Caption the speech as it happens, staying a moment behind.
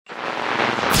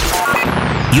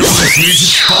You're listening to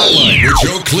Spotlight with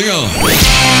Joe Cleon.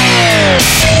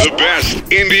 The best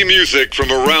indie music from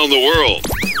around the world.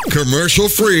 Commercial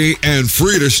free and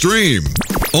free to stream.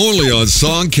 Only on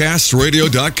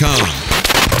songcastradio.com.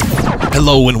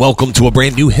 Hello and welcome to a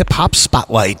brand new Hip Hop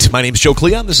Spotlight. My name is Joe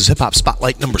Cleon. This is Hip Hop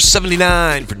Spotlight number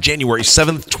 79 for January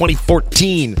 7th,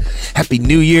 2014. Happy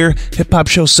New Year. Hip Hop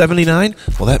Show 79.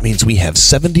 Well, that means we have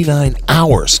 79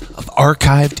 hours of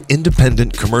archived,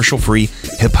 independent, commercial-free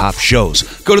hip hop shows.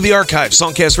 Go to the archive,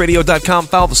 songcastradio.com,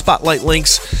 follow the Spotlight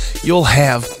links. You'll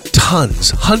have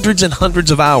tons, hundreds and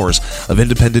hundreds of hours of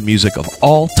independent music of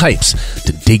all types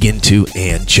to dig into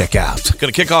and check out.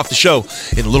 Going to kick off the show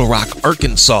in Little Rock,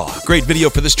 Arkansas. Great video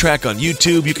for this track on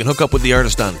YouTube. You can hook up with the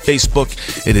artist on Facebook.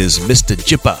 It is Mista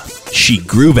Jippa, She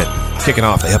Groovin'. Kicking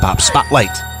off the Hip Hop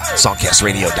Spotlight,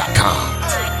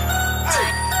 songcastradio.com.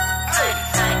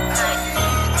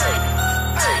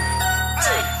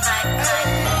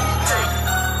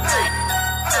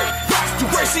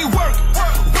 She work,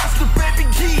 watch the baby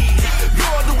kid.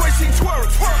 Lord, the way she twerk,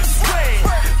 sway,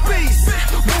 Feece,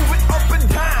 move it up and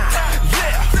down,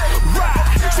 yeah,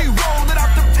 right. She rollin'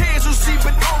 out the pants, so she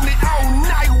been on it all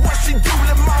night. What she do?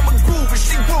 The mama groovin',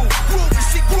 she groove,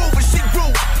 she groovin', she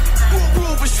groove,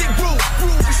 she groove, she groove,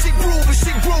 she groove,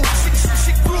 she groove,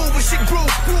 she groove, she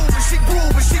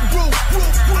groove, she groove,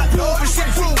 she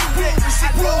groove, she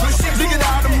groove. Dig it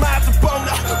out of my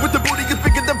boner with the booty is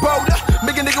bigger than boulder.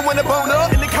 Make a nigga wanna bone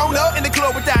up. In the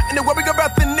club with that, and then worry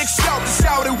about the next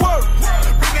shout and work.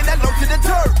 Bringing that low to the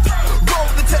turf. Roll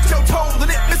the touch your toes, and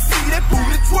let me see that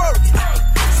booty twerk.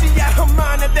 She out her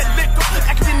mind at that liquor,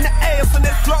 acting the ass on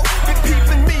that flow. Been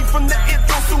peeping me from the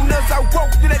intro soon as I walk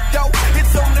through that door.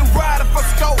 It's only right if I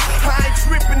go. I ain't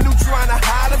tripping, new trying to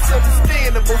hide. It's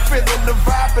understandable, feeling the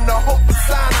vibe and the hope of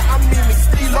sign. I mean, it's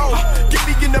stilo. Give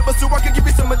me your number so I can give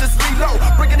you some of this reload.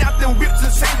 Breaking out them whips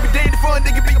and chains, be dating for a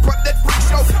nigga, be a part of that freak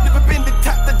show. Never been the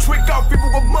top to trick off people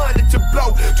with money to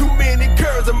blow. Too many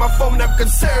girls on my phone, I'm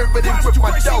conservative with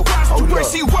my dough. The way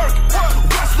she work,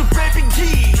 watch the baby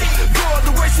kid. Lord,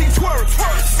 the way she twerk,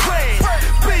 sway,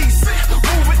 Feece,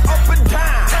 move it up and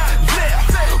down,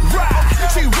 left, right.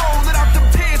 She roll it out the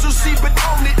pants, so she been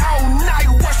on it all night.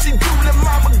 What she do? The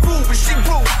mama groove, she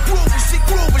groove, she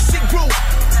groove, she groove,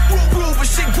 she groove,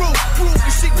 she groove,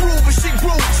 she groove, she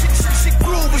groove, she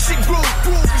groove, she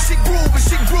groove, she groove,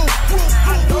 she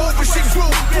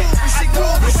groove, she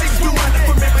groove, she groove. I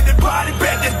never remember that body,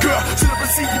 bad that girl. Should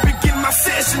have seen you begin my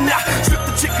session now. Strip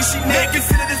the chicken, she naked,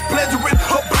 consider this pleasure in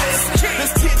her blessing.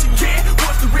 Let's teach again.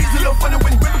 What's the reason? Little funny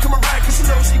when women come around, cause she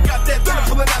know she got that thunder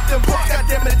pulling out them bucks.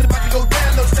 Goddamn it, it's about to go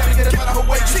down. No time to get up out of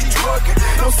her way, she twerking.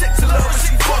 No sex and love, but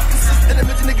she fucking. Sister, and a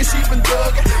nigga, she been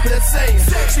thugging. But that same,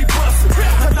 she bustin'.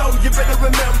 I know you better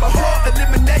remember her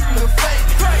eliminating the fake.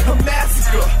 Her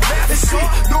massacre, and she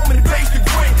normally pays the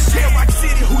grain. Yeah, Rock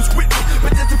City, who's with me?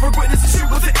 But that's for greatness, and she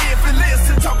was an infant.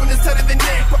 And talking is better than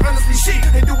that, but honestly, she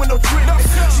ain't doing no tricking.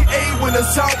 She ain't when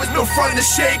there's always no front of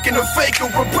shaking. A fake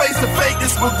will replace the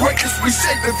fakeness with greatness. We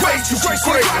shape and face you, she's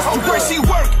great. The way she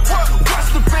work, watch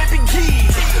the baby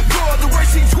kid. Lord, the way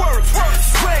she twerk,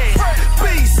 sway,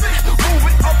 Feece, move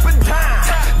it up and down,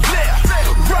 left,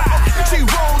 right. She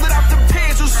roll it out the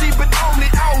pants, so she been on it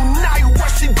all night.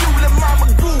 What she do? The mama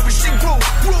groove, she groove,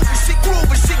 she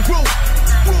groove, she groove,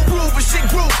 she groove, she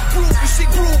groove, she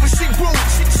groove, she groove, she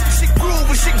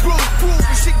groove, she groove, she groove,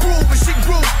 she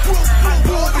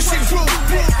groove,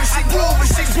 she groove,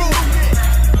 she groove.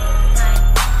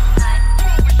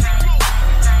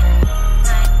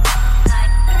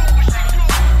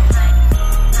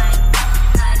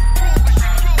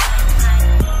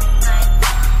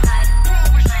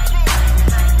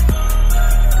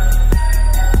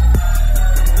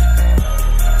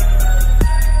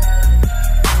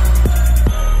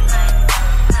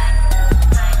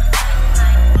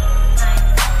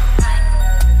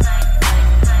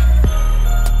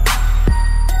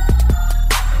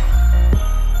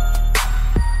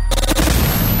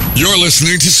 You're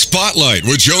listening to Spotlight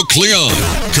with Joe Cleon.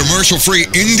 Commercial-free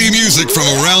indie music from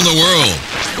around the world.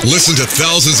 Listen to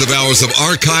thousands of hours of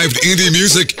archived indie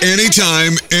music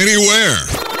anytime, anywhere.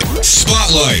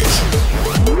 Spotlight.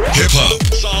 Hip-hop.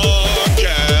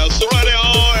 Songcast Radio,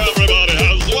 everybody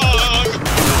has one.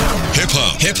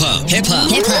 Hip-hop. Hip-hop.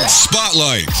 Hip-hop. Hip-hop.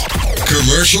 Spotlight.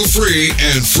 Commercial-free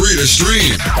and free to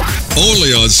stream.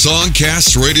 Only on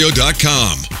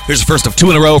songcastradio.com. Here's the first of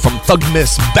two in a row from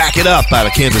ThuggMiss, Back It Up, out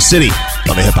of Kansas City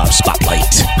on the Hip Hop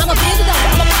Spotlight. I'ma bend it over,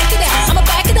 I'ma back it out, I'ma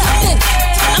back it up, then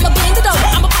I'ma bend it over,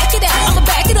 I'ma back it out, I'ma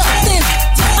back it up, then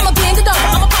I'ma bend it over,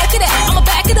 I'ma back it out, I'ma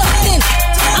back it up, then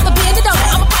I'ma bend it over,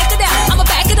 I'ma back it out, I'ma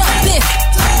back it up, then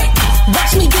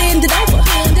watch me bend it over, I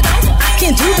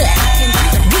can do that.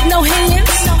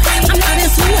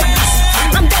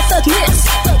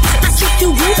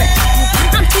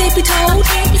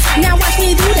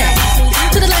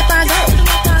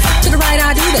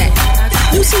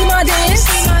 my dance?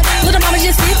 Little mama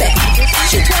just did that.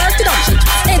 She twerked it up,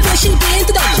 and then she bent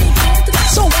it up.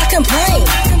 So I complain.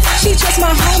 She just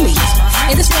my homie,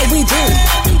 and this what we do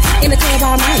in the club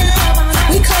all night.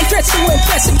 We come dressed to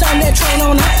impress and on that train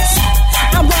on ice.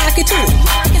 I'm rocking too,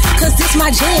 cause this my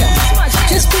jam.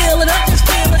 Just feel it up.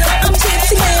 I'm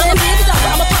tipsy, man. I'ma bend it over,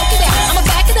 I'ma poke it out, I'ma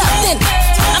back it up, then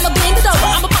I'ma bend it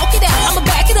over, I'ma poke it out, I'ma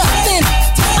back it up, then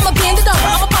I'ma bend it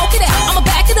over, I'ma poke it out, I'ma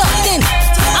back it up, then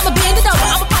I'ma bend it over,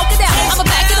 I'ma poke it out, I'ma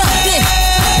back it up, then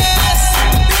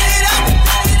Bend it up,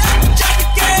 drop it,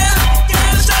 girl.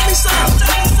 Show me some.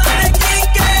 That king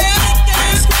girl,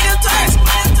 spin your toes.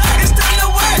 It's time to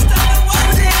work.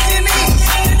 Put your hands in me,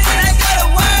 and I go to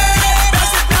work.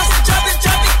 Bounce it, drop it,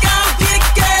 girl. Get it,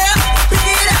 girl. Pick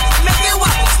it up, make it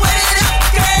walk, sweat it up,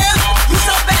 girl. You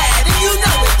so bad, and you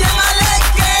know it. Get my leg,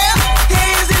 girl.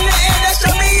 Hands in the air, now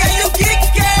show me how you get,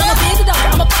 girl. I'ma bend it over,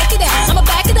 I'ma poke it out, I'ma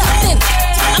back it up, then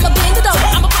I'ma bend it over,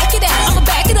 I'ma poke it out, I'ma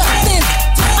back it up, then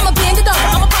I'ma bend it over,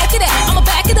 I'ma poke it out, I'ma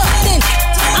back it up, then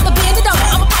I'ma bend it over,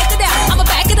 I'ma poke it out, I'ma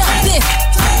back it up, then I'ma bend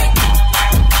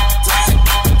it over,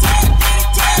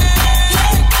 I'ma poke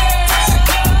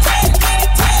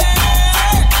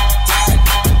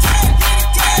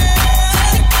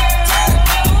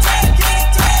it out,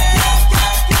 I'ma back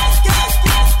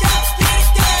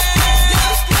it up,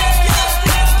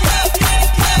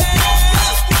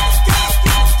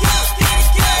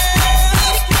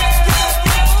 then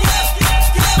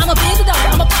I'ma bend it over,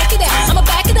 I'ma poke it out, I'ma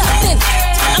back it up, then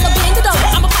I'ma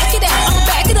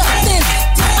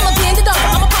bend it over,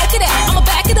 I'ma poke it out, I'ma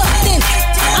back it up, then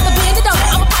I'ma bend it over,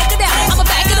 I'ma poke it out, I'ma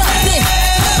back it up, then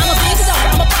I'ma bend it over,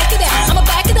 I'ma poke it out, I'ma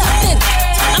back it up, then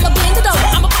I'ma bend it over,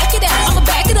 I'ma poke it out, I'ma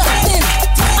back it up, then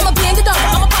I'ma bend it over,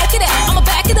 I'ma poke it out, I'ma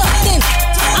back it up, then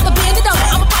I'ma bend it over,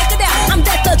 I'ma poke it out. I'm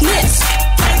that ThuggMiss.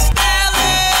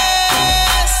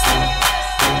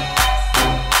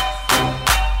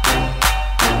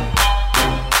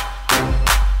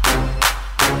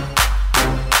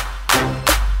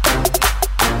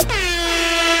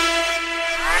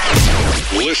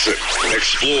 Listen,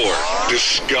 explore,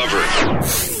 discover.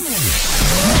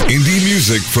 Indie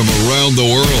music from around the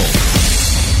world.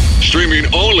 Streaming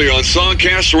only on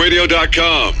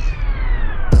songcastradio.com.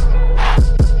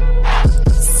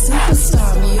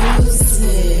 Superstar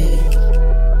music.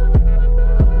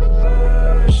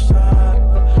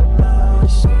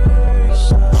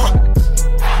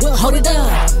 Well, hold it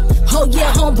up. Oh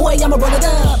yeah, homeboy, I'ma roll it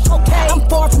up. Okay, I'm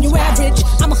far from your average.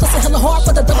 I'ma hustle hella hard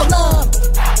for the double up.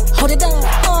 Hold it up.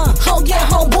 Oh yeah,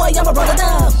 homeboy, I'ma roll it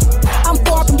up. I'm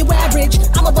far from your average.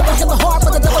 I'ma bubble hella hard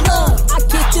for the double up. I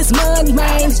get this money,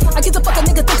 man. I get the fuck a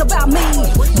nigga think about me.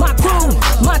 My crew,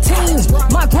 my team,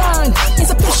 my grind. It's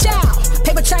a fish out.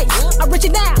 Paper chase, I'm rich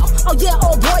now. Oh yeah,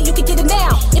 oh boy, you can get it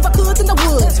now. If I could, then I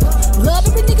would. Love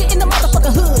every nigga in the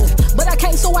motherfucking hood. But I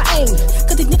can't, so I ain't.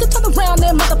 Cause these niggas turn around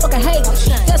and motherfucking hate.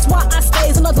 That's why I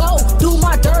stays on the low. Do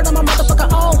my dirt on my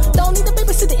motherfucking own. Don't need a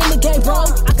babysitter in the game, bro.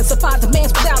 I can survive the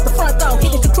man's without the front, though.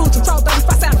 Hitting the cruise control,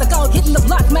 35 out the go. Hitting the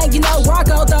block, man, you know where I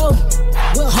go, though.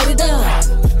 Well, hold it up.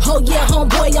 Oh yeah,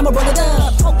 homeboy, I'ma roll it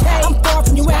up. Okay, I'm far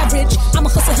from your average. I'ma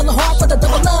hustle hella hard for the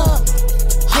double up.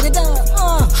 Hold it up.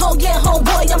 Oh yeah,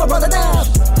 homeboy, I'ma roll it up.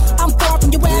 I'm far from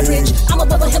your average. I'ma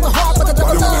bubble hella hard for the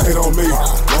double up. Hit on me.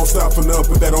 Don't stop for nothing,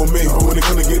 put that on me. But when it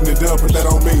come to getting it done, put that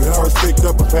on me. First picked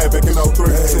up a pad back in 03.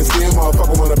 Since then,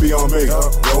 motherfucker wanna be on me.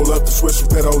 Roll up the switch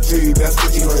with that OG. That's the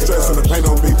stress and the paint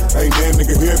on me. Ain't damn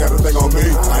nigga here got a thing on me.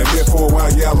 I ain't here for a while,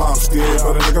 yeah, I lost it.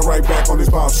 But a nigga right back on this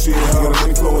boss shit. Got a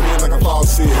money flowing in like a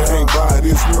faucet. Ain't buy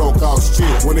this, we don't cost shit.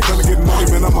 When it come to getting money,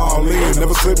 man, I'm all in.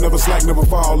 Never slip, never slack, never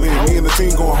fall in. Me and the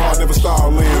team going hard, never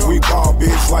stall in. We ball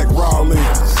bitch like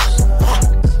Rollins.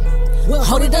 Well,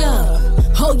 hold it up.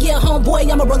 Oh yeah, homeboy,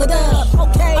 I'ma roll it up.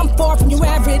 Okay, I'm far from your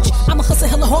average. I'ma hustle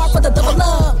hella hard for the double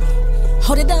up.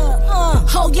 Hold it up.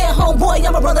 Oh yeah, homeboy,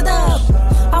 I'ma roll it up.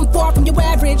 I'm far from your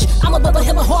average. I'ma bubble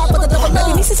hella hard for the double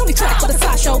up. This is only track for the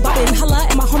sideshow. Bobby and Holla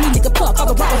and my homie nigga Puck. All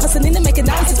the rival hustling and making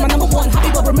noise is my number one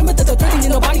hobby. But remember that the 30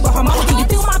 in nobody but her mama. Can you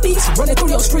feel my beats running through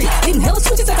your street? Hitting hella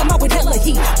switches like I'm out with hella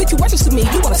heat. Bitch, you worthless to me.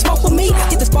 You wanna smoke with me?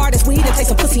 Get this bar that's weed and take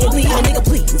some pussy and leave. Oh, nigga,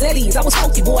 please. At ease, I was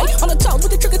funky boy. On the toe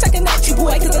with the trigger taking at you,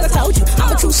 boy. Cause as I told you,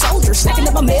 I'm a true soldier. Stacking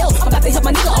up my mail. I'm about to help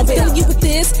my nigga on bail. You with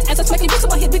this? As I'm smacking bitch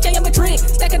on my hit, bitch, I am a trick.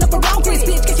 Stacking up around grits,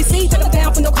 bitch. Can't you see? Take it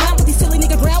down for no clown with these silly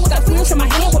nigga ground. Without feels in my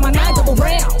hand with my 9 double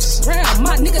rounds.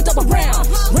 My nigga double round.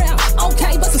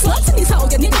 Okay, but some sluts in these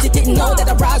hoes. Your niggas just didn't know that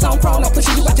I rise on throne. I'm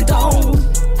pushing you out your dome.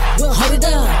 Well, hold it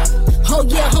up. Oh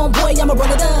yeah, homeboy, I'ma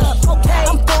roll it up. Okay,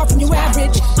 I'm far from your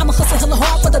average. I'ma hustle hella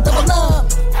hard for the double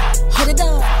up. Hold it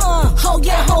up. Oh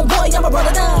yeah, homeboy, I'ma roll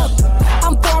it up.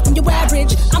 I'm far from your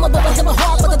average. I'ma bubble hella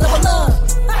hard for the double up.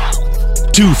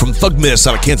 2 from ThuggMiss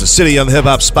out of Kansas City on the Hip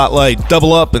Hop Spotlight.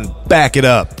 Double up and back it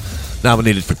up.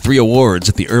 Nominated for 3 awards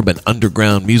at the Urban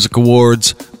Underground Music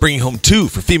Awards, bringing home 2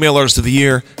 for Female Artist of the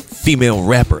Year, Female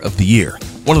Rapper of the Year.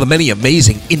 One of the many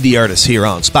amazing indie artists here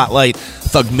on Spotlight,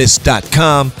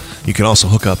 ThuggMiss.com. You can also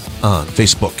hook up on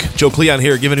Facebook. Joe Cleon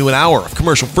here giving you an hour of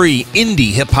commercial-free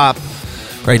indie hip-hop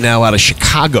right now out of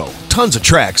Chicago. Tons of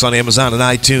tracks on Amazon and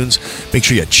iTunes. Make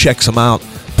sure you check some out,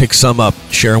 pick some up,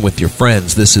 share them with your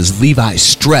friends. This is Levi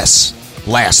Stress,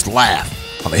 Last Laugh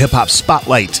on the Hip Hop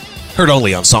Spotlight. Heard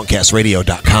only on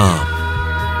songcastradio.com.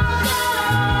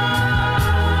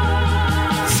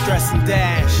 Stress and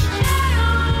dash.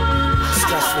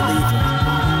 Stress reliever.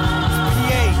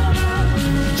 PA.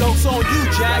 Joke's on you,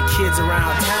 Jack. Kids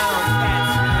around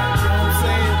town. You know what I'm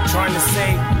saying? Trying to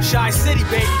say, Shy City,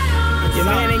 baby. Your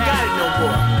man ain't got it no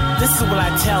more. This is what I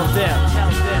tell them.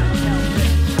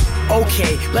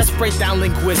 Okay, let's break down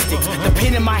linguistics. The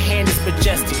pen in my hand is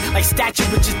majestic, like statue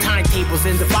with just timetables,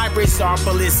 and the vibrations are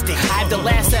ballistic. I have the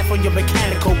last F on your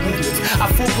mechanical movements. I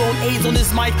full-blown A's on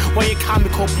this mic while you're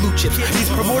comical blue chips. These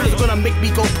promoters are gonna make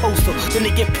me go postal. Then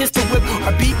they get pistol whipped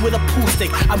or beat with a pool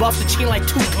stick. I'm off the chain like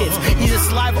 2 pits. Either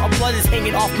saliva or blood is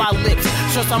hanging off my lips.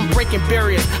 Trust I'm breaking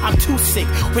barriers. I'm too sick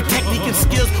with technique and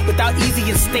skills, without easy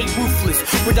and stay ruthless.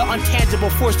 With the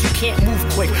untangible force, you can't move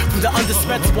quick. From the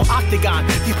indispensable octagon,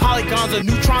 these polygons are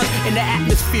neutrons in the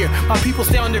atmosphere. My people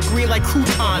stay on the green like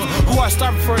croutons, who are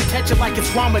starving for attention like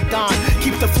it's Ramadan.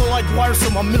 Keep the flow like water,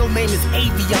 so my middle name is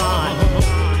Avion.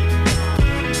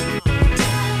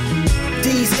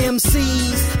 These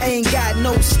MCs ain't got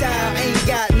no style, ain't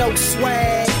got no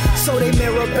swag, so they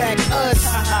mirror back us.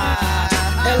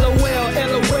 LOL,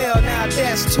 LOL, now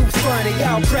that's too funny.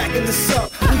 Y'all cracking this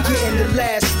up, we getting the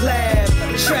last laugh.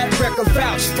 Track record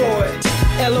vouch for it.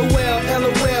 LOL,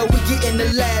 LOL, we getting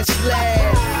the last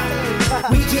laugh.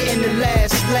 We getting the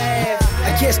last laugh.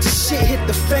 I guess the shit hit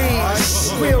the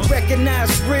fans. Real recognize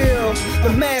real.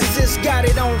 The masses got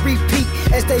it on repeat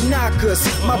as they knock us.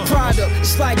 My product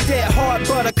is like that hard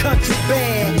butter country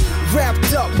band,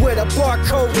 wrapped up with a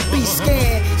barcode to be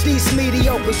scanned. These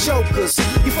mediocre jokers,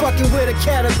 you fucking with a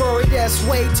category that's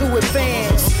way too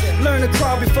advanced. Learn to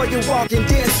crawl before you walk and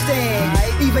then stand.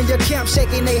 Even your camp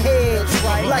shaking their heads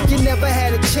like you never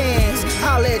had a chance.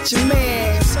 Holla at your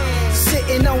mans.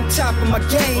 Sitting on top of my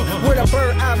game with a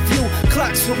bird eye view,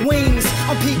 clocks with wings.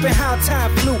 I'm peeping how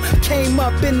time flew. Came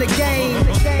up in the game,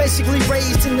 basically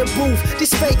raised in the booth.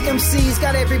 These fake MCs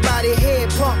got everybody head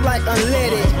pumped like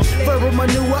unleaded. Verbal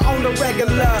manure on the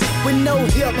regular with no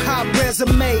hip hop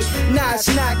resume. Nah, it's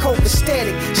not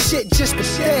copacetic. Shit just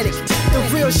pathetic. The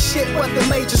real shit, what the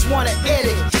majors wanna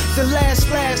edit. The last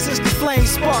laugh since the flame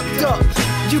sparked up.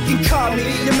 You can call me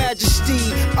Your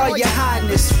Majesty or Your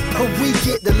Highness, but we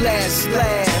get the last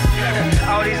laugh.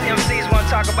 All these MCs want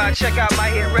to talk about, check out my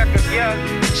hit record, yeah.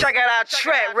 Check out our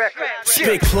track record.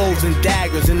 Spit clothes and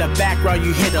daggers, in the background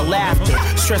you hear the laughter.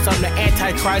 Stress on the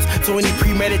Antichrist, so any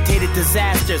premeditated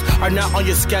disasters are not on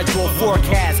your schedule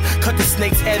forecast. Cut the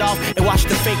snake's head off and watch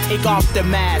the fake take off the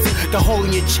mask. The hole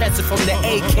in your chest is from the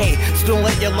AK, so don't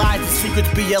let your lies and secrets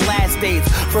be your last days.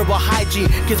 Verbal hygiene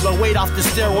gets my weight off the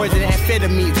steroids and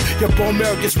amphetamines. Your bone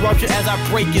marrow gets ruptured as I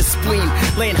break your spleen.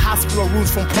 Laying hospital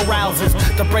rooms from paralysis,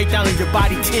 the breakdown of your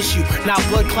body tissue. Now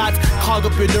blood clots clog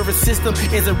up your nervous system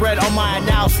isn't read on my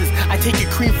analysis. I take your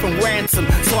cream from ransom,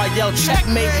 so I yell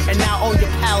checkmate and now own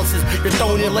your palaces. You're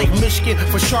thrown in Lake Michigan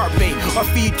for shark bait or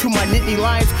feed to my Nittany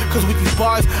Lions, cause with these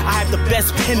bars I have the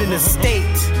best pen in the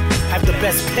state. Have the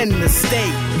best pen in the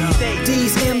state.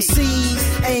 These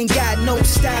MCs ain't got no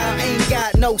style, ain't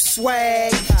got no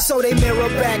swag, so they mirror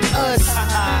back us.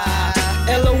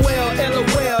 LOL,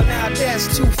 LOL, now that's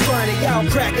too funny. Y'all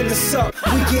cracking us up,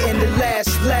 we getting the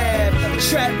last laugh.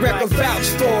 Track record vouch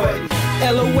for it.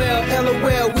 LOL,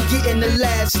 LOL, we getting the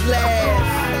last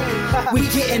laugh. We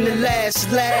getting the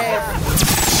last laugh.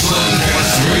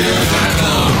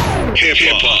 Songcastradio.com. Hip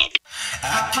hop. I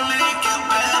can make you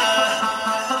better.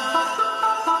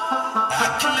 I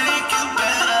can make you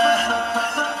better.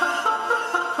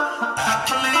 I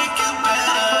can make you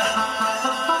better.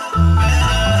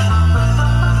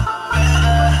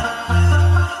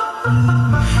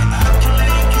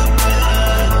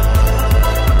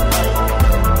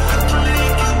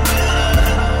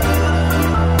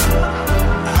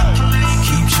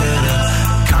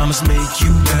 Make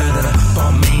you better.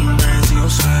 Bought main brands in your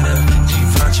sweater.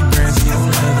 Givenchy brands in your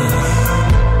leather.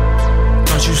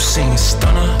 Don't you sing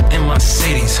stunner in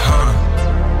Mercedes, huh?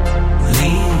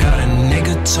 Lean got a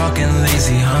nigga talking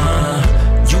lazy, huh?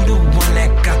 You the one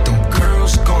that got them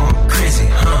girls going crazy,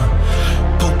 huh?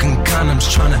 Poking condoms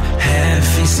tryna have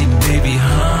Feece, baby,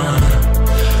 huh?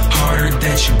 Hard Heard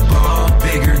that you ball,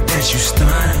 bigger that you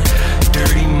stun.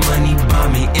 Dirty money, buy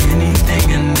me anything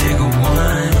a nigga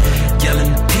want.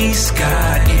 Yelling peace,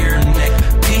 God, ear, neck,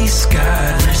 peace,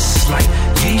 God. It's like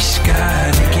yeesh,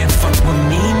 God, you can't fuck with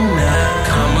me now.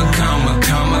 Comma, comma,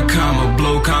 comma, comma,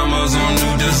 blow commas on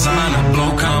new designer.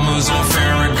 Blow commas on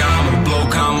Ferragamo. Blow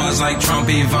commas like Trump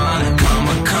Ivana.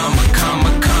 Comma, comma,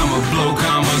 comma, comma, blow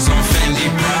commas on Fendi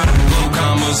Prada. Blow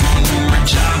commas on new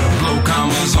Machado. Blow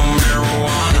commas on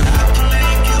marijuana.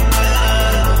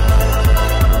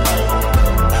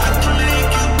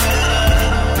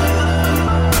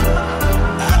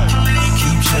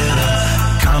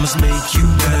 Commas make you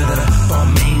better. Ball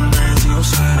main brands in your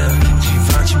sweater.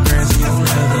 Givenchy brands in your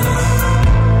leather.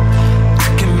 I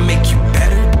can make you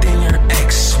better than your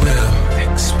ex will.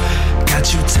 Got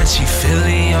you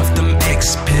touchy-feely off them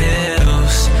X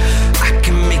pills. I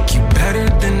can make you better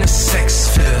than the sex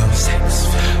feels.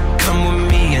 Come with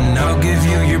me and I'll give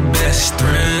you your best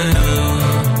thrill.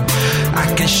 I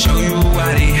can show you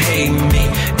why they hate me.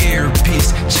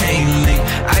 Earpiece, chain link,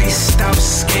 iced out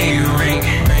skate ring.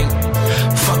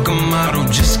 Fuck a model,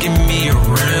 just give me a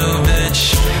real bitch.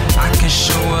 I can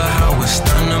show her how it's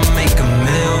done to make a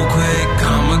meal quick.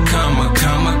 Comma, comma,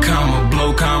 comma, comma,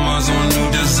 blow commas on new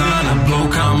designer. Blow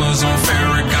commas on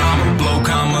Ferragamo. Blow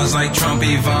commas like Trump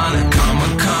Ivana. Comma,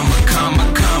 comma, comma,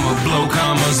 comma, blow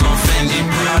commas on Fendi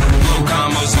Prada. Blow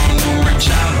commas on new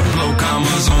Machado. Blow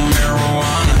commas on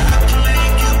marijuana.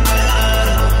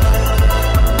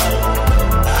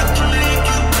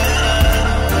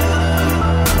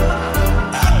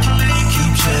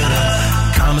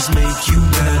 Make you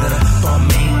better. Ball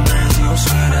main brands in your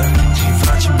sweater.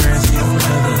 Givenchy brands in your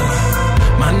leather.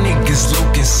 My niggas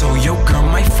looking, so your girl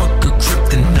might fuck a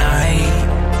kryptonite.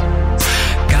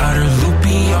 Got her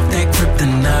loopy off that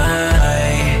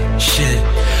kryptonite. Shit,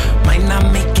 might not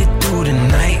make it through the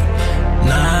night.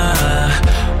 Nah,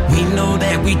 we know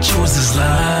that we chose this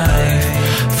life.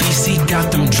 Feece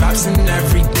got them drops in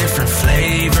every different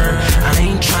flavor. I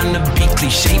ain't tryna be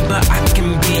cliche, but I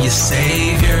can be your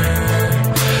savior.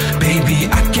 Baby,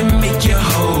 I can make your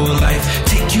whole life.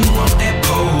 Take you off that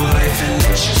pole life and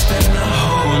let you spend the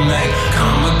whole night.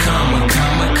 Comma, comma,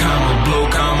 comma, comma, blow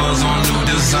commas on new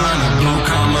designer. Blow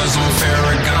commas on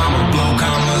Ferragamo. Blow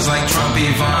commas like Trump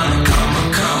Ivana. Comma,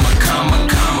 comma, comma,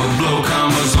 comma, blow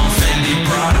commas on Fendi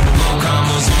Prada. Blow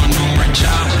commas on new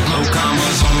Machado. Blow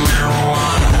commas on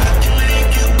marijuana.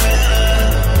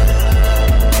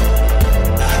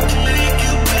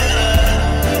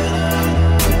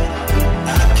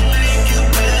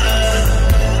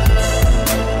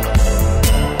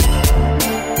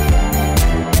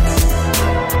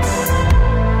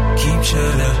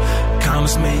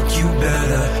 Commas make you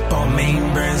better. Ball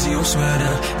main brands in your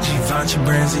sweater. Givenchy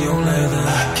brands in your leather. I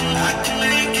can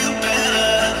make you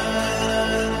better.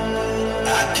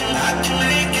 I can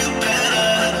make you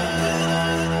better.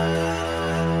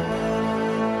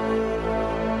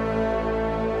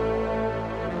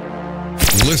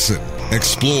 Listen,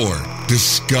 explore,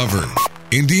 discover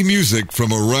indie music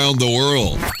from around the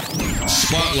world.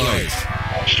 Spotlight.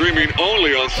 Streaming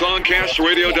only on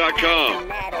songcastradio.com.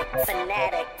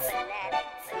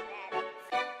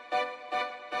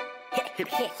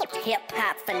 Hip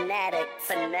hop fanatic.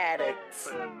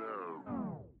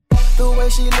 The way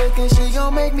she looking, she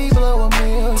gon' make me blow a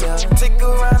million. Take her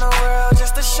around the world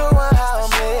just to show her how I'm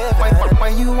living.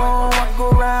 When you won't walk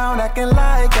around acting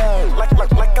like that, like I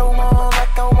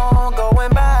want,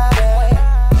 going by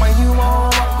that. When you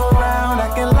won't walk around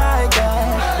acting like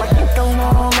that, like I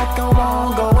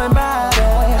want, going by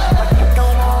that. Like I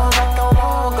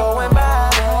want, going by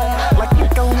that.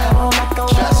 Like I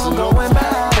want, going by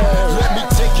that. Let me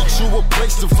take you to a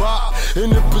place to vibe.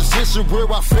 In a position where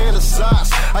I fantasize.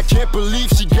 I can't believe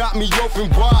she got me open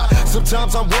wide.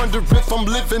 Sometimes I wonder if I'm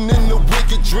living in the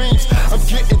wicked dreams. I'm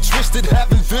getting twisted,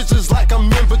 having visions like I'm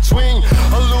in between.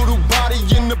 A little body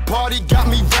in the party got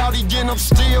me rowdy, and I'm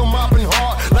still mopping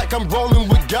hard like I'm rolling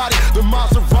with Gotti. The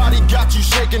Maserati got you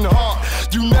shaking hard.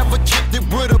 You never kicked it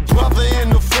with a brother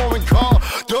in a foreign car.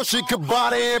 Dolce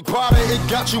Gabbana and Prada, it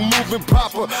got you moving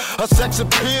proper. Her sex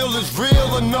appeal is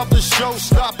real, another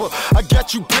showstopper. I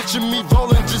got you picture me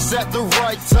rolling just at the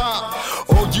right time.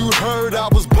 Oh, you heard I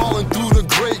was balling through the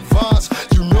grapevines.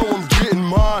 You know I'm getting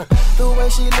mine. The way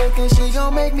she looking, she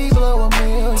gon' make me blow a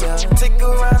million. Take her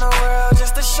around the world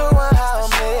just to show her how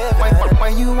I'm living.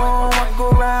 When you won't walk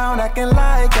around acting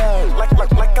like that, like I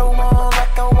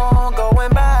want,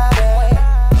 going by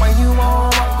that. When you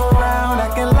won't walk around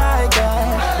acting like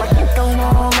that, like I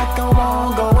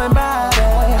want, going by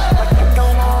that. Like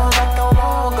I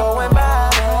want, going by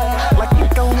that. Like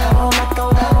I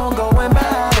want, going by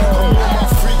that. I'm on my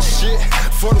freak shit.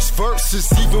 First verse,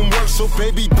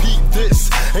 baby, peep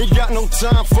this. Ain't got no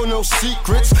time for no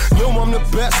secrets. Know I'm the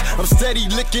best. I'm steady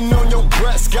licking on your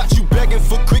breast. Got you begging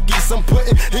for quickies. I'm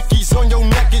putting hickeys on your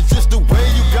neck. It's just the way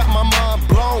you got my mind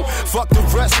blown. Fuck the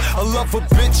rest. I love a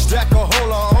bitch that can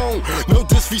hold her own. No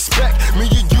disrespect. Me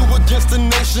and you against the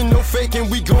nation. No faking.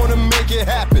 We gonna make it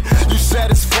happen. You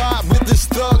satisfied with this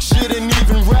thug shit and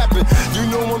even rapping? You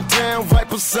know I'm down right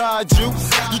beside you.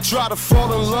 You try to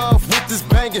fall in love with this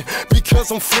banging because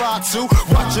I'm fly too.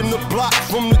 Watching the block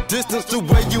from the distance, the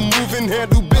way you move and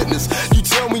handle business. You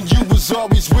tell me you was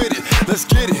always with it. Let's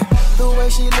get it. The way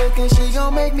she looking, she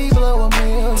gon' make me blow a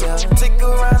million. Take her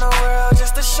around the world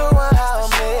just to show her how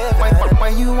I'm living.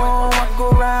 When you won't walk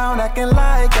around acting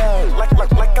like that, like I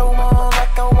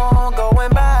want,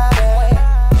 going by that.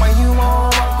 When you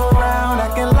won't walk around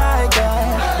acting like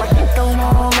that, like I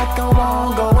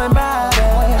want, going by that.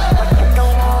 Like I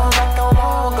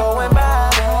want, going by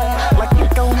that. Like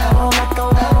I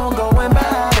want, going by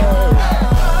that.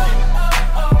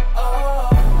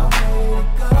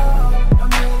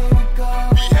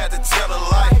 We had to tell her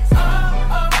like,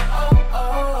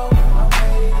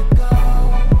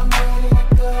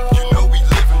 you know we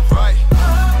living right.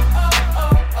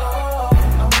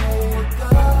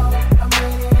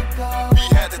 We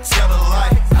had to tell her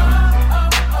like,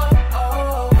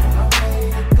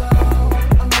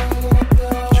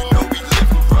 you know we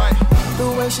living right. The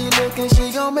way she looking, she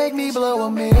gon' make me blow a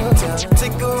million.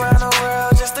 Take her around the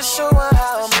world just to show her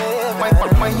how I'm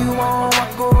living. When you won't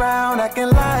walk around acting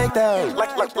like that, like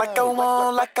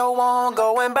I want,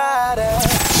 going by that.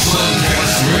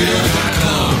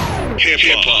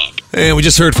 Hip-hop. And we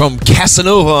just heard from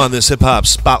Kasinova on this hip-hop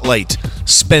spotlight.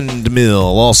 Spend Mill.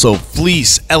 Also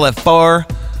Flyz, LFR,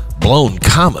 Blown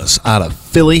Commas out of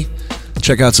Philly.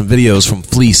 Check out some videos from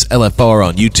Flyz, LFR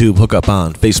on YouTube. Hook up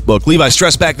on Facebook. Levi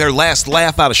Stress back there, Last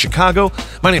Laugh out of Chicago.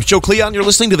 My name's Joe Cleon. You're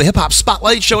listening to the Hip Hop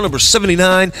Spotlight, show number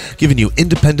 79, giving you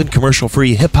independent,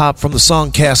 commercial-free hip-hop from the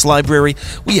Songcast library.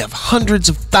 We have hundreds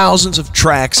of thousands of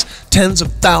tracks, tens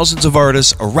of thousands of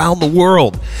artists around the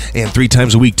world. And 3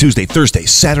 times a week, Tuesday, Thursday,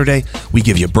 Saturday, we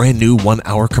give you brand new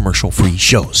 1-hour commercial-free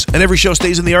shows. And every show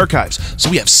stays in the archives.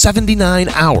 So we have 79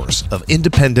 hours of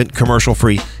independent,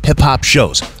 commercial-free hip-hop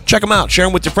shows. Check them out. Share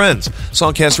them with your friends.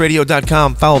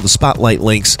 Songcastradio.com. Follow the spotlight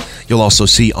links. You'll also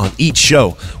see on each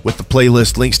show with the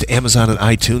playlist links to Amazon and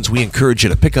iTunes. We encourage you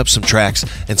to pick up some tracks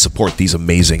and support these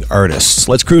amazing artists.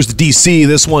 Let's cruise to DC.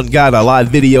 This one got a live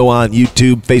video on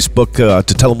YouTube, Facebook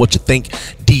to tell them what you think.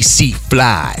 DC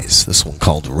Flyz. This one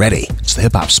called Ready. It's the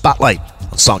Hip Hop Spotlight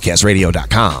on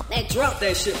Songcastradio.com. Hey, drop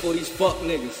that shit for these fuck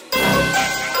niggas.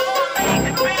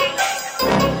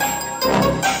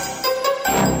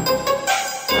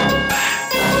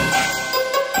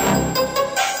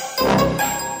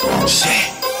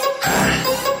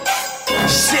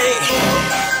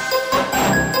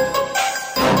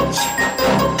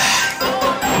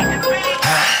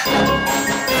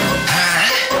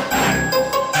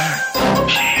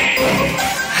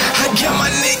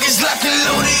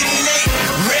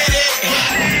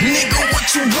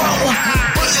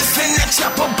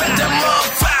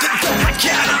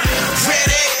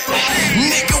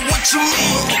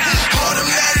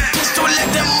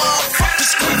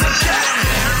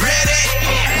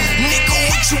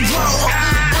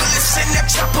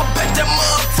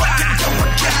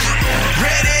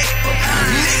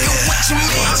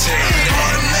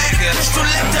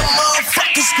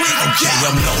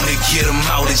 I'm known to get them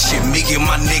out and shit. Me and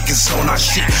my niggas on our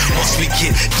shit. Once we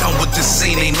get done with the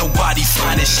scene, ain't nobody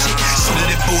finding shit. So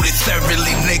that it booted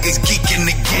thoroughly, niggas geeking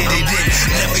to get it in.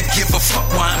 Never give a fuck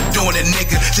why I'm doing it,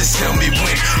 nigga. Just tell me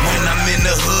when. When I'm in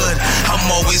the hood, I'm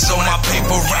always on my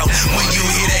paper route. When you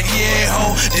hear that yeah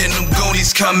ho, then them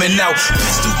goonies coming out.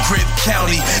 Pistol grip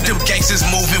county, them gangsters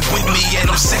moving with me, and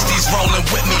them 60s rolling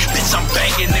with me. Bitch, I'm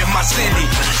banging in my city.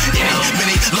 Any,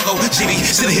 mini, logo, Jimmy.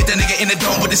 Silly hit that nigga in the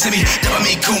dome with the semi. That I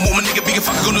mean, cool, woman, nigga, be a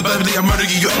fucker, gonna belly, I murder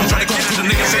you. You ever try to go through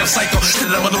the nigga, say I'm psycho. Said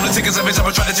that I'm a lunatic, as a bitch,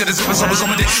 I'm trying to chill this, if it's always on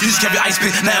my dick. You just kept your ice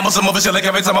pick. Now I'm on some other shit, like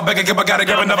every time I back again, I gotta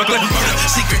grab another clip. Murder,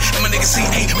 secret, and my nigga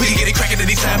C8. We can get it cracking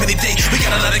anytime, any day. We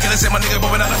got a lot of killers, and my nigga,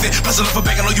 but we're not a fit. Plus, I love for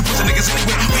back, I know you pussy niggas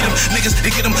anyway. We them niggas,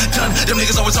 they get them done. Them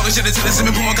niggas always talking shit until they see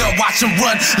me pull my gun, watch them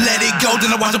run. Let it go,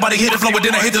 then I watch the body hit the floor, and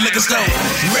then I hit the liquor store.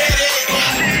 Ready,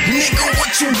 nigga,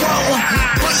 what you want?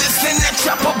 Bullets in that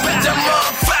chopper, bet that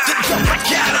motherfucker don't I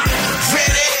got it.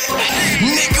 Ready,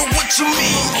 nigga, what you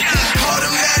mean?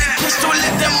 Automatic pistol,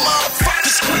 let that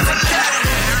motherfucker scream, I got it.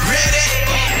 Ready,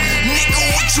 nigga,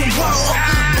 what you want?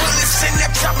 Bullets in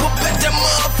that chopper, bet that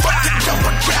motherfucker don't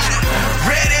I got it.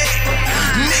 Ready,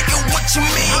 nigga, what you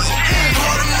mean?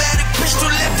 Automatic pistol,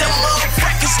 let that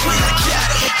motherfucker scream, I got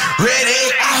it. Ready,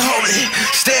 I hold it,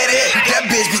 steady, that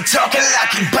be talking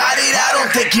like he bodied, I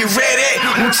don't think he ready.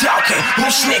 Who talking, who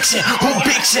snitching, who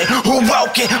bitching, who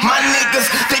walking? My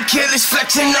niggas, they killers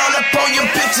flexing all up on your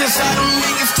bitches. How them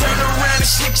niggas turn around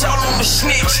and snitch all on the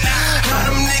snitch?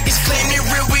 How them niggas claim they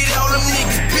real with all them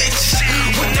niggas, bitch?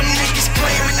 What them niggas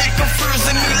claiming that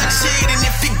confusing me like shade? And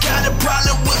if you got a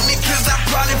problem with me, cause I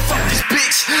probably fuck this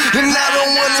bitch. And I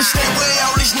don't wanna stay where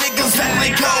all these niggas act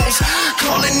like hoes.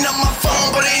 Calling up my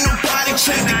phone, but ain't nobody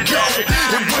trained to go.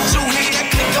 And once you hear that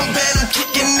click, I'm bad, I'm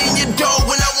kicking in your door.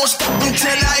 And I won't stop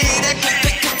until I hear that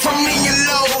click from me and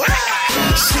low.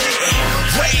 Shit,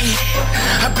 wait,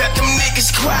 I bet them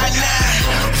niggas quiet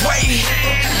now. Wait,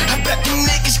 I bet them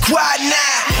niggas quiet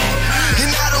now.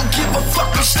 And I don't give a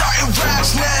fuck, I'm starting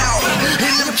rocks now.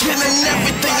 And I'm killing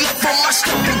everything left on my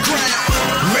stomping ground.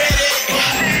 Ready,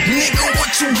 nigga,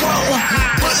 what you want?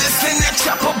 Bullets in that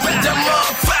chopper, bet that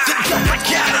motherfucker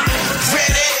got it.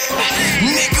 Ready,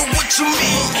 nigga, what you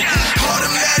mean?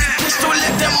 Automatic pistol,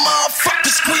 let that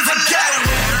motherfucker squeeze, I got it.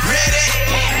 Ready,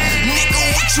 nigga,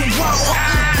 what you want?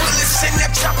 Bullets in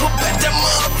that chopper, bet that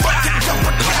motherfucker got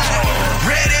it.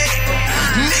 Ready,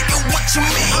 nigga, what you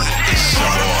mean?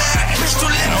 Automatic pistol,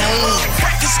 let that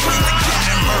motherfucker squeeze, I got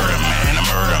it. A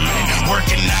murder man,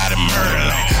 working out of murder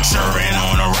lane. Serving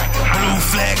on the right, blue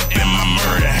flag up in my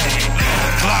murder hand.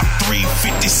 Glock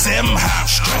 357 hop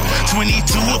strap, 22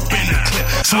 up in the clip,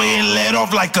 swear let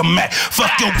off like a mat.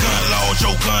 Fuck your gun laws,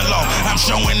 your gun law. I'm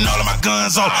showing all of my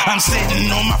guns off. I'm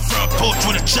sitting on my front porch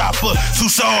with a chopper, 2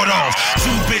 sawed-offs, 2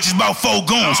 bitches, about 4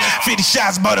 goons, 50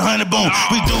 shots, about 100 boom.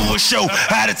 We do a show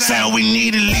out of town, we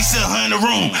need at least 100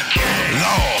 room.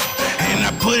 Lord, and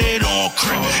I put it on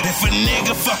crib. If a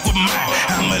nigga fuck with mine,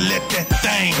 I'ma let that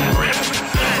thing rip.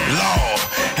 Lord,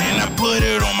 and I put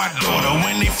it on my daughter.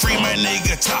 When they free my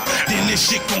nigga top, then this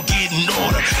shit gon' get in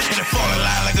order. It'll fall in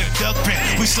line like a duck pen.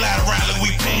 We slide around like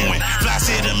we penguin.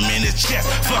 Flyz hit him in his chest.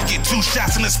 Fuck it, 2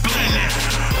 shots in the spleen.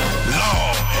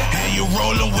 Lord, and you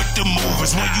rollin' with the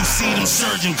movers. When you see them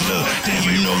surgeon glove, then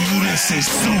you know you this is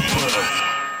super.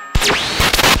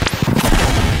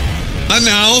 And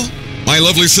now, my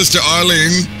lovely sister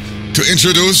Arlene, to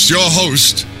introduce your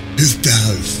host, His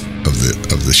Daz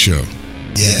of the show.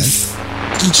 Yes.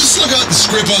 Just look at the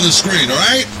script on the screen, all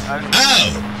right?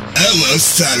 Oh, hello,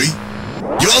 Sonny.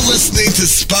 You're listening to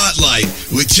Spotlight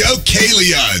with Joe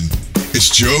Cleon. It's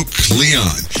Joe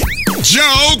Cleon.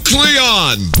 Joe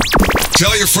Cleon!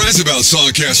 Tell your friends about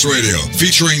Songcast Radio,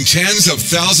 featuring tens of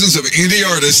thousands of indie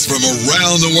artists from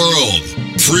around the world.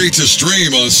 Free to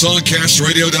stream on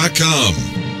songcastradio.com.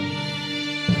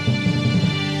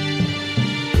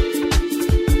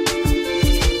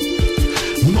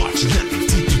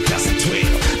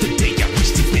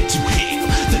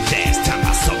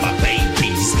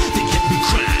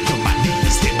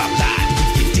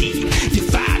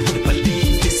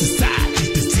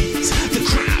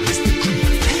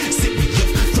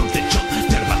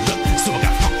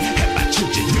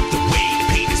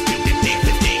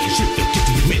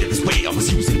 I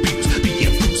was using beats,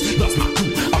 being loose, lost my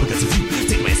cool.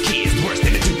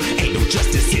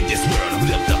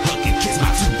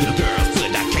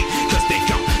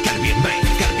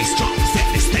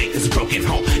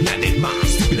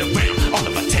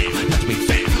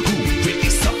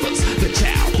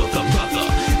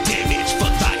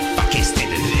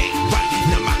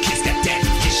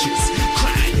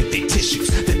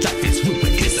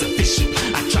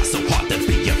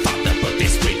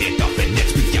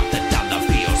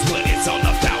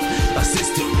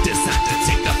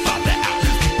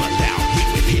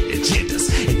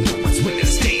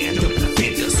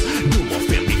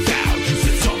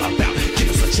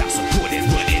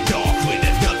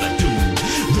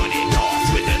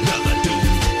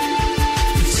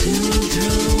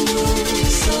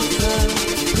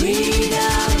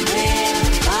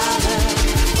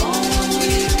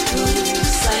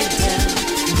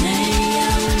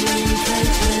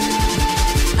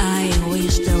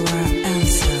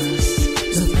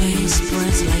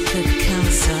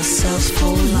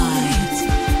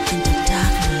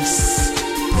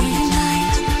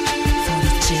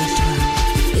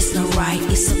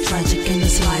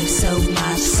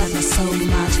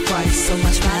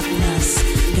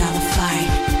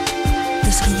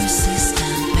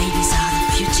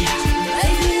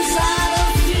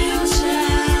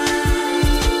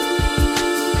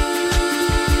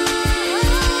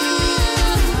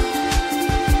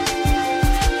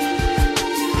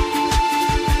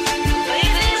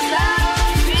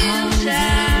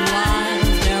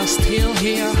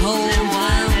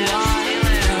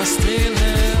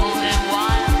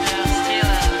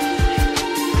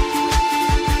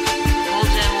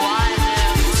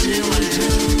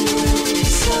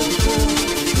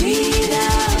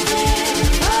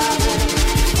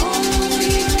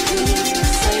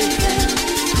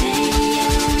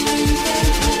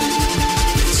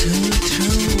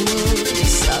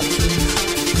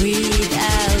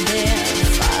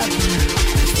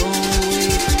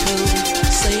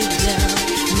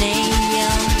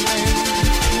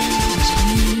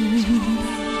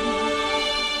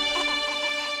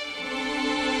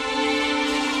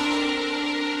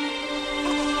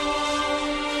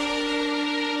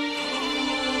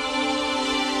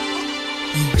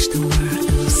 wish the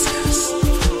world was us.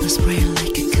 We spray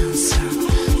like a cancer.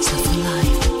 Set for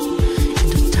light in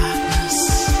the darkness.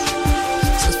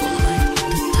 Set for light in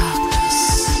the darkness.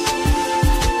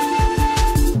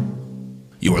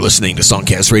 You are listening to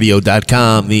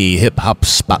SongcastRadio.com, the hip-hop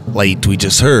spotlight. We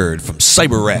just heard from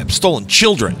CyBeRaP, Stolen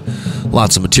Children.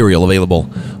 Lots of material available,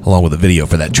 along with a video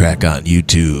for that track on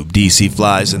YouTube. DC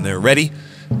Flyz, and they're ready.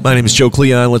 My name is Joe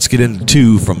Cleon. Let's get into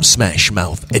two from Smash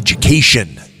Mouth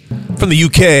Education. From the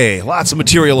UK, lots of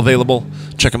material available.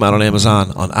 Check them out on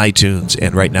Amazon, on iTunes,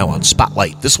 and right now on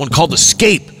Spotlight. This one called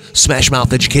Escape, Smash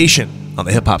Mouth Education, on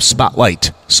the hip-hop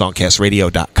spotlight,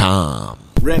 SongcastRadio.com.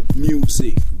 Rap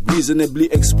music, reasonably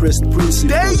expressed principles.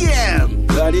 Damn!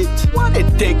 Got it? What a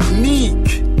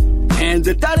technique! And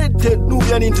the talented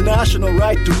Nubian International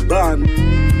right to ban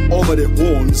over the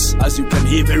horns, as you can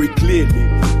hear very clearly.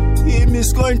 Him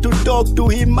is going to talk to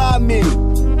him, mommy.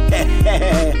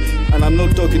 And I'm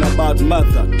not talking about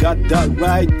mother. Got that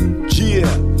right? Yeah.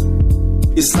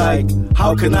 It's like,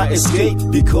 how can I escape?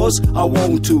 Because I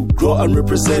want to grow and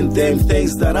represent them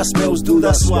things that I smells do.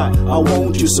 That's why I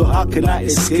want you. So how can I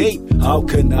escape? How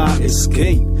can I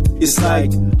escape? It's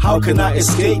like, how can I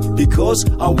escape? Because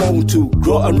I want to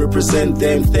grow and represent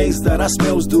them things that I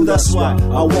smells do. That's why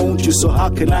I want you. So how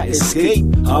can I escape?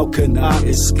 How can I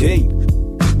escape?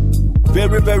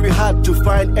 Very, very hard to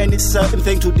find any certain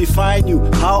thing to define you.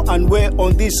 How and where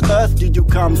on this earth did you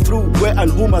come through? Where and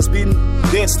whom has been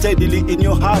there steadily in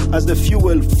your heart as the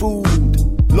fuel food?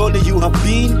 Lonely you have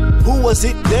been? Who was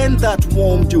it then that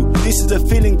warmed you? This is the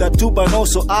feeling that too, but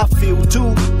also I feel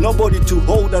too. Nobody to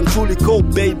hold and truly call,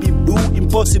 baby boo.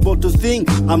 Impossible to think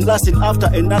I'm lasting after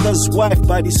another's wife,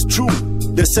 but it's true.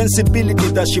 The sensibility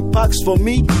that she packs for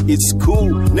me, it's cool.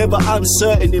 Never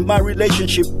uncertain in my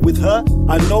relationship with her.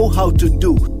 I know how to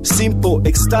do simple,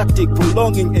 ecstatic,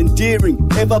 prolonging, endearing,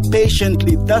 ever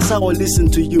patiently. That's how I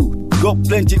listen to you. Got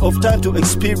plenty of time to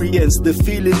experience the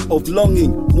feeling of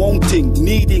longing, wanting,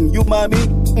 needing you, mommy.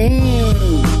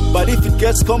 But if it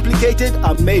gets complicated,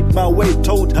 I made my way,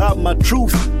 told her my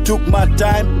truth. Took my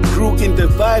time, grew in the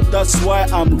vibe, that's why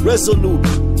I'm resolute.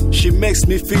 She makes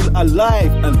me feel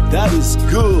alive, and that is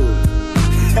good.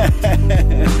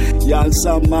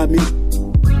 Yansa, mommy,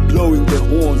 blowing the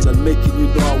horns and making you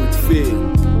know how it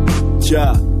feels.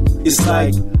 Ja, it's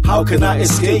like, how can I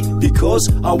escape? Because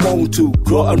I want to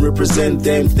grow and represent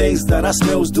them things that I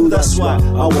smells do. That's why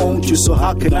I want you. So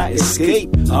how can I escape?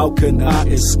 How can I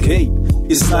escape?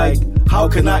 It's like, how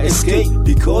can I escape?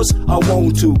 Because I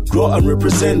want to grow and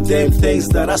represent them things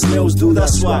that I smells do.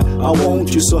 That's why I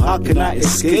want you. So how can I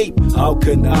escape? How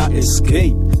can I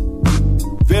escape?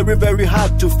 Very, very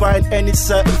hard to find any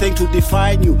certain thing to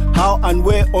define you. How and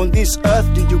where on this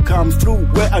earth did you come through?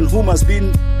 Where and whom has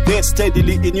been there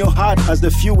steadily in your heart as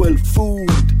the fuel food?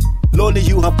 Lonely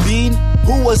you have been?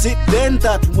 Who was it then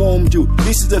that warmed you?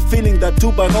 This is the feeling that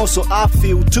too, but also I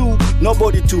feel too.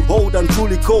 Nobody to hold and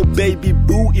truly call, baby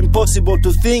boo. Impossible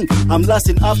to think I'm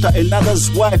lasting after another's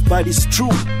wife, but it's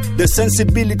true. The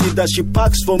sensibility that she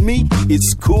packs for me,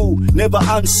 it's cool. Never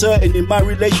uncertain in my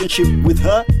relationship with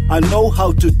her. I know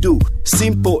how to do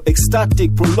simple,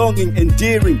 ecstatic, prolonging,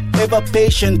 endearing, ever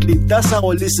patiently. That's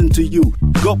how I listen to you.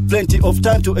 Got plenty of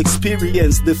time to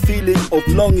experience the feeling of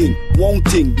longing,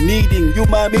 wanting, needing you,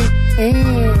 mommy.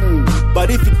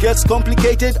 But if it gets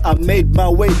complicated, I made my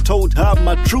way, told her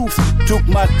my truth. Took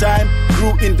my time,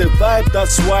 grew in the vibe,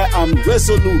 that's why I'm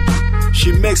resolute.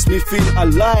 She makes me feel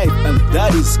alive, and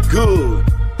that is good.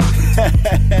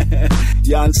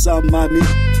 Yansa, mommy,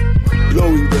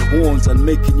 blowing the horns and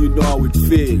making you know how it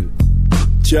feels.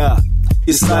 Ja,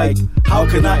 it's like, how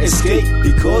can I escape?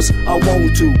 Because I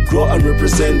want to grow and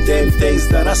represent them things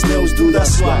that I smells do.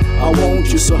 That's why I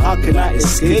want you. So how can I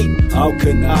escape? How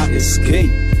can I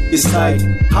escape? It's like,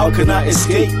 how can I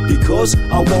escape? Because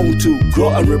I want to grow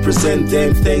and represent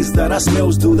them things that I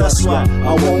smells do. That's why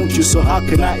I want you. So how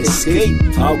can I escape?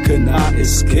 How can I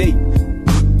escape?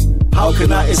 How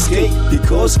can I escape?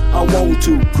 Because I want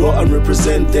to grow and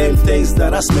represent them things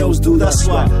that I smells do. That's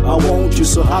why I want you.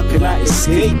 So how can I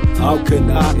escape? How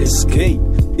can I escape?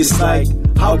 It's like,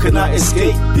 how can I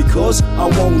escape? Because I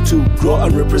want to grow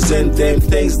and represent them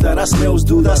things that I smells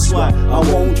do. That's why I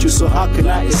want you. So how can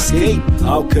I escape?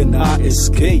 How can I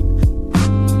escape?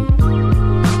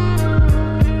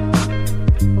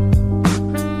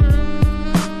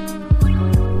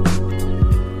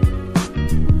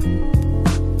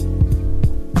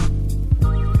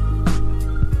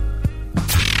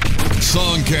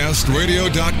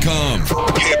 SongcastRadio.com.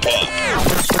 Hip Hop.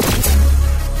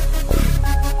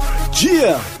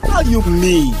 Yeah, how you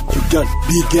mean? You got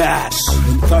big ass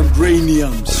and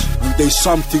vibraniums. and there's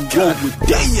something wrong with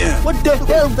that. What the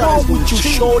hell wrong with you,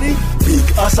 shorty?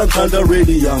 Big ass and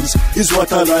thunderadiums is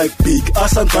what I like. Big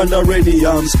ass and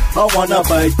thunderadiums, I wanna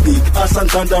bite. Big ass and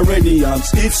thunderadiums,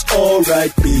 it's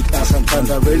alright. Big ass and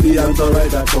thunderadiums,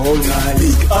 alright at all night.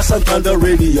 Big ass and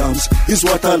thunderadiums is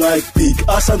what I like. Big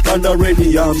ass and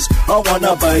thunderadiums, I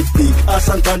wanna bite. Big ass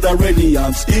and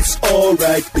thunderadiums, it's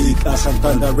alright. Big ass and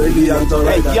thunderadiums,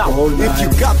 alright at all night.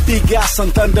 If you got big ass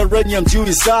and thunderadiums, you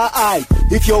is alright.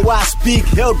 If your ass big,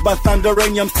 held by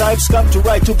thunderanium types, come to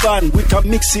right to ban. We can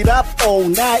mix it up all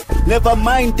night. Never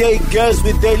mind they girls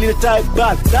with their little type,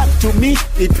 but that to me,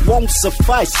 it won't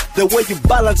suffice. The way you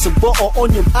balance a bottle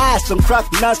on your ass and crack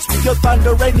nuts with your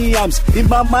thunderaniums. In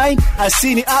my mind, I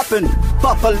seen it happen.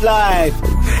 Pop alive.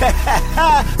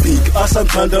 Big ass and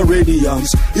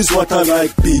thunderadiums is what I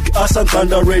like. Big ass and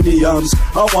thunderadiums,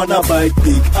 I wanna bite.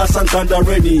 Big ass and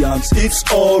thunderadiums, it's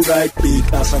alright.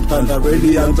 Big ass and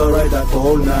thunderadiums, alright at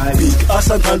all night. Big ass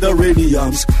and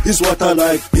thunderadiums is what I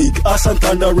like. Big ass and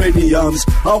thunderadiums,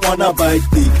 I wanna bite.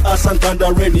 Big ass and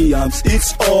thunderadiums,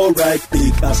 it's alright.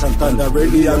 Big ass and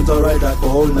thunderadiums, alright at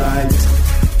all night.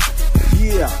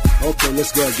 Yeah, okay,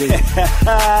 let's go again.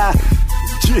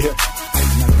 Yeah,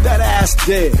 now that ass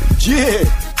there, yeah,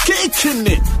 kicking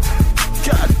it.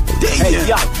 God damn. Hey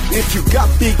yo, if you got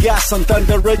big ass and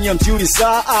thunderaniums, you is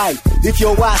alright. If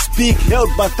your ass big, held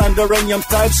by thunderanium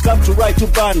types, come to right to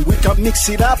ban. We can mix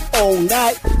it up all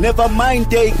night. Never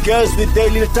mind they girls with their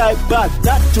little type, but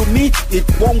that to me, it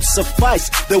won't suffice.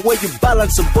 The way you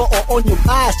balance a bottle on your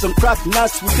ass and crack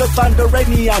nuts with your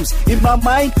thunderaniums. In my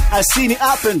mind, I seen it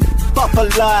happen. Pop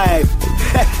alive.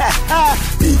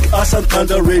 Big ass and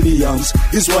thunderaniums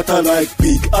is what I like.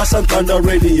 Big ass and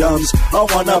thunderaniums, I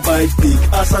wanna bite. Big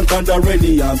ass and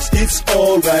thunderaniums, it's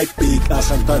alright. Big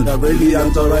ass and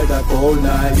thunderaniums, alright at all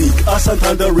night. Big ass and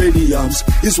thunderaniums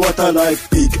is what I like.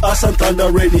 Big ass and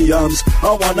thunderaniums,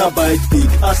 I wanna bite. Big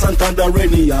ass and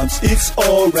thunderaniums, it's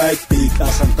alright. Big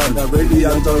ass and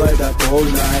thunderaniums, alright at all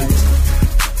night.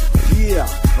 Yeah,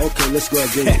 okay, let's go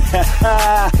again.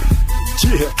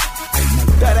 Yeah, now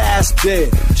that ass there,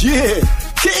 yeah,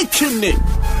 kicking it.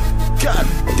 God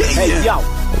damn. Hey yo,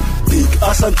 big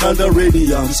ass and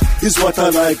thunderadiums is what I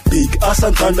like. Big ass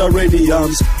and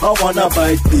thunderadiums, I wanna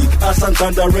bite. Big ass and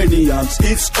thunderadiums,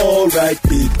 it's alright.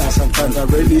 Big ass and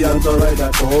thunderadiums, alright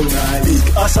at all night.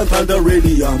 Big ass and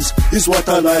thunderadiums is what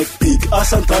I like. Big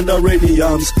ass and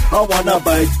thunderadiums, I wanna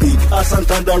bite. Big ass and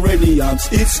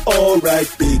thunderadiums, it's alright.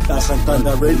 Big ass and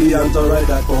thunderadiums, alright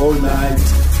at all night.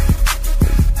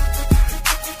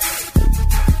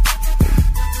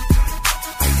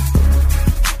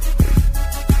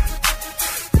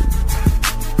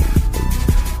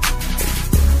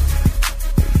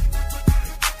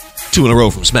 Two in a row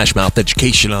from Smash Mouth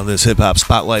Education on this hip-hop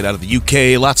spotlight out of the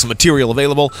UK. Lots of material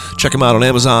available. Check them out on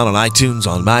Amazon, on iTunes,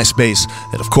 on MySpace,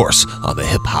 and of course, on the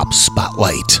Hip-Hop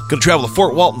Spotlight. Gonna travel to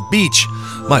Fort Walton Beach.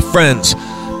 My friends,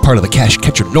 part of the Cash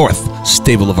Catcher North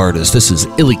stable of artists. This is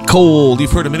Illicold.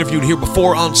 You've heard him interviewed here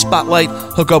before on Spotlight.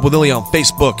 Hook up with Illy on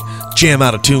Facebook. Jam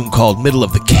out a tune called Middle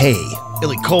of the K.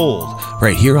 Illicold,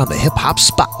 right here on the Hip-Hop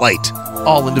Spotlight.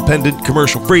 All independent,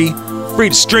 commercial-free, free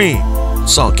to stream.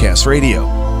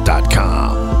 SongcastRadio.com.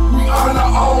 On the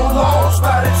old laws,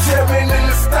 by the chairman and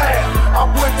the staff. I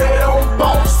put that on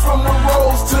boss from the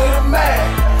roads to the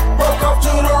mat. Broke off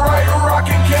to the right,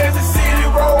 rockin' Kansas City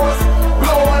roads.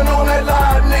 Blowing on that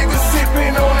loud nigga,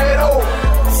 sipping on that old.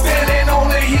 Standing on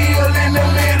the hill in the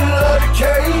middle of the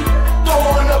cave.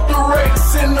 Throwing up the rakes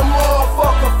in the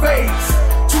motherfucker face.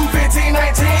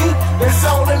 215-19, that's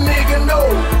all a nigga know.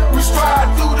 We strive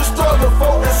through the struggle,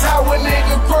 folk, that's how a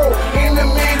nigga grow. In the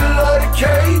middle of the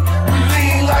cave, we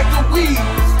lean like the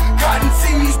weeds. Cotton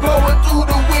seeds blowing through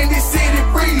the windy city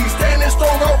breeze. Standing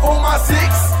strong up on my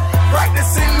six,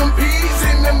 practicing them P's.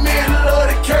 In the middle of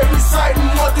the cave,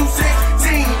 reciting 1 through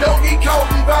 16. Don't get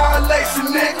caught in violation,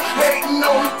 nigga, hating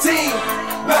on the team.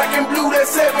 Black and blue,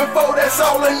 that's 7-4, that's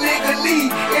all a nigga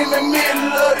need. In the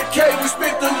middle of the cave, we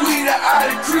spit the weed out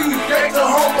of creed. Gangsta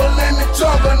humble in the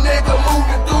jungle, nigga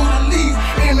moving through the leaves.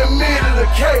 In the middle of the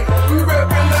cave, we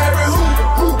reppin' Larry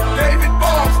Hoover, David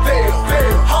Barksdale,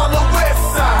 Hollow West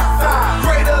Side,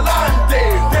 Greater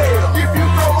Lawndale. If you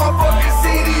from my fucking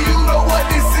city, you know what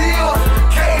this is.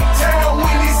 Cape Town,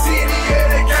 Windy City,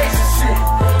 education.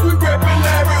 We reppin'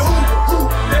 Larry Hoover,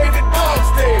 David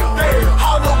Barksdale,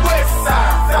 Hollow West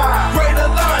Side, Greater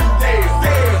Lawndale.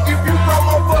 If you from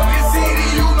my fucking city,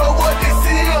 you know what this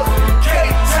is.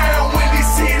 Cape Town, Windy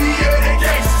City,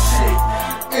 education.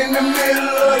 In the middle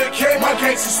of the cave, my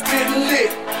gangsta spittin' lit.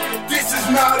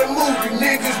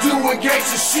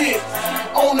 gangsta shit.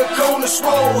 On the corner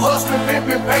stroll, hustling,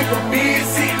 pimping paper bids,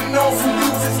 sitting on some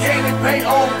deuces, candy paint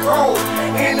on chrome.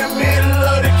 In the middle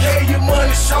of the K, your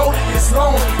money shoulder is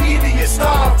long. Either you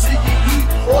starve till you eat,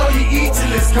 or you eat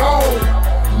till it's gone.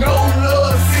 No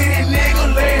love, city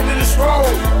nigga, land of the strong.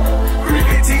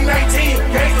 31519,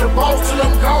 gangsta boss till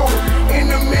I'm gone. In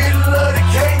the middle of the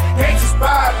K, gangsta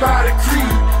inspired by the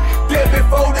creed. Dead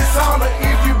before dishonor,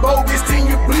 if you bogus, then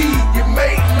you bleed. You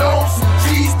make known some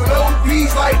G's, but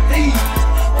ODs like these.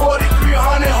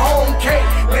 4300 home K,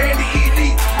 landed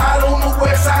elite. Out on the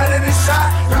west side of the shot,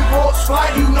 reports fly,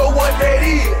 you know what that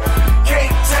is.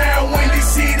 Cape Town, Windy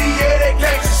City, yeah, that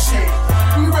gangsta shit.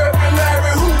 We reppin'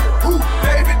 Larry Who,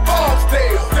 David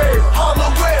Barksdale,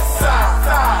 Holla West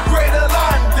Side, Greater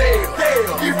Lawndale.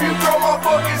 If you from my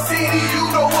fucking city,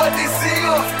 you know what this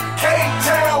is. Cape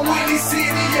Town, Windy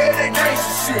City, yeah, that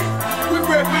gangsta shit. We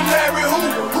reppin' Larry Who,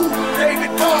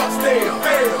 David Barksdale,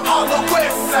 Holla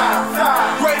West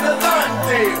Side, Greater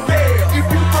Lawndale. If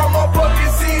you from my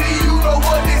fucking city, you know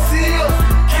what this is.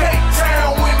 Cape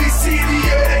Town, Windy City,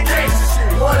 yeah, that gangsta shit.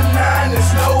 19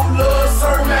 is no love,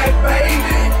 Cermak,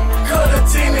 baby. Cut a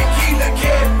 10 and Keela,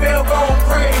 cat fell gon'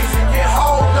 crazy. Get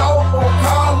hauled off on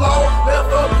Carlo,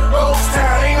 left up Ghost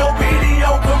Town. Ain't no pity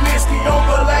on Kaminsky, on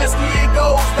Pulaski, it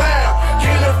goes down.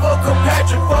 Can't fuck a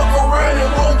Patrick, fuck around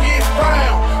and won't get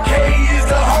found. K is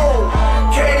the home,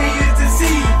 K is the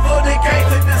seed for the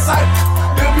gangsta disciples.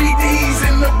 The BDs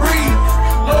in the breeze,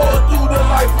 Lord through the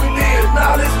life we live.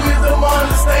 Knowledge, wisdom,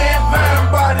 understand,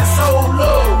 mind, body, soul,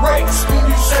 love. Race when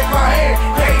you shake my hand.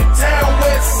 Cape Town,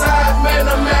 West Side,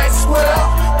 man, I'm Maxwell.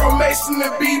 From Mason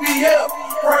to BBF,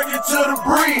 work it to the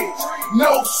bridge.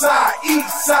 North side,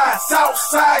 east side, south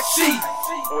side, sheep.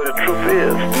 Well, the truth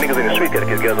is, niggas in the street gotta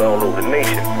get together all over the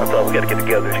nation. I thought we gotta get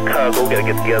together in Chicago, we gotta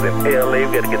get together in LA,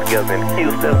 we gotta get together in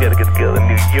Houston, we gotta get together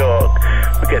in New York,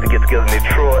 we gotta get together in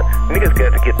Detroit. Niggas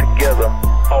gotta get together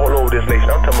all over this nation.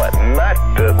 I'm talking about not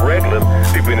the regular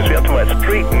people in the street, I'm talking about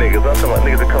street niggas. I'm talking about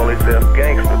niggas that call themselves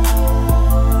gangsters.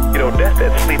 You know, that's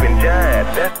that sleeping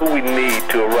giant. That's who we need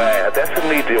to arise. That's who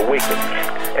needs to awaken.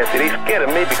 And see, they scared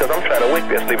of me because I'm trying to wake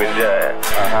that sleeping giant.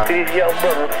 See, these young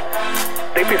brothers,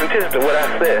 they pay attention to what I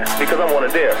said because I'm one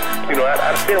of them. You know,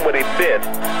 I feel where they've been.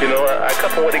 You know, I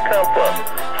come from where they come from.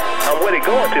 I'm where they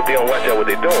going to if they don't watch out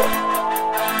what they're doing.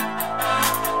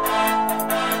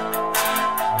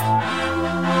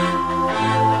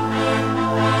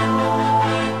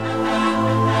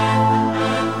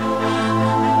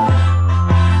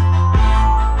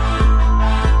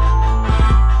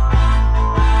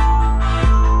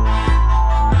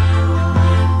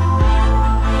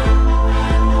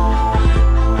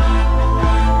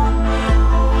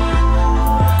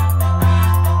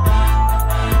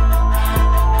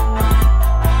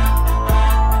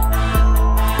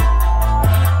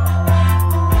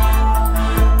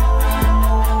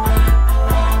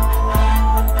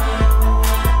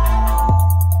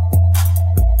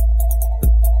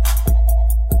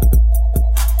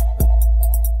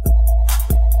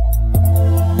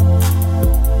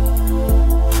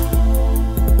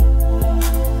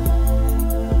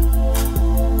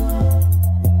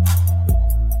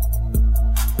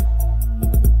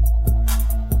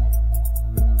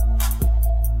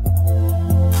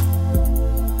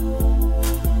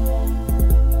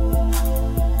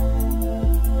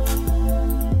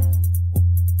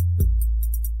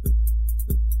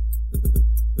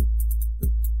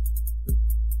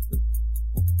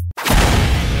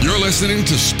 Listening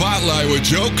to Spotlight with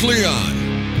Joe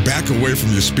Cleon. Back away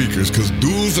from your speakers, because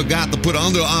dudes have got to put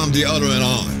underarm deodorant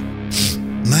on.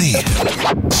 Man.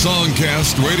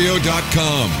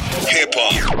 Songcastradio.com.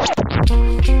 Hip-hop.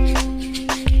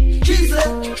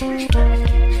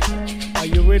 Are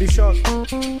you ready, Shark?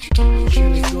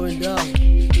 Shit is going down.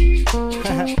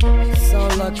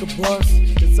 Sound like a boss.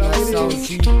 That sounds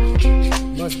cheap.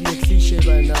 Must be a cliche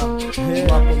by now.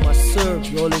 Rock with my syrup,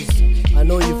 y'all. I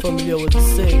know you're familiar with the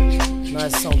same.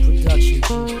 Nice sound production, G.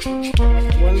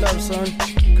 One love, son.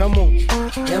 Come on.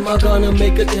 Am I gonna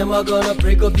make it? Am I gonna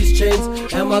break up these chains?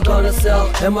 Am I gonna sell?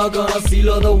 Am I gonna steal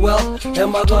all the wealth?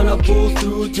 Am I gonna pull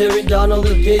through, tearing down all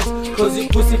the gates? Cause you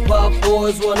pussy pop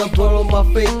boys wanna borrow my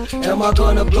faith. Am I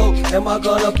gonna blow? Am I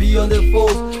gonna be on their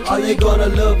phones? Are they gonna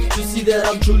love to see that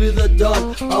I'm truly the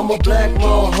Don? I'm a black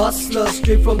mall hustler,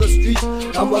 straight from the streets.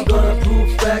 Am I gonna prove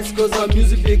facts? Cause our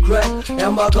music big crack.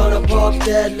 Am I gonna pop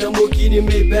that Lamborghini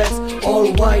Maybachs?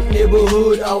 All white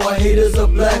neighborhood, our haters are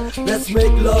black. Let's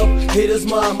make love, haters,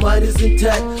 my mind is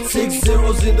intact. 6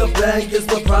 zeros in the bank is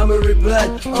the primary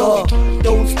plan.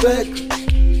 Don't spec,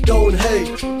 don't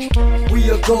hate. We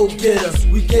are go-getters,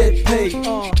 we get paid.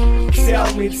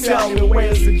 Tell me,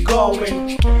 where is it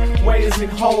going? Where is it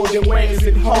holding? Where is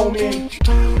it homing?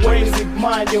 Where is it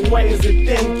minding? Where is it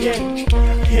thinking?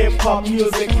 Hip-hop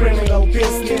music, criminal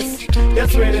business.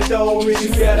 That's where the dough is,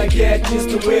 you better get used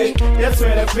to it. That's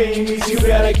where the fame is, you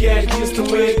better get used to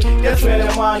it. That's where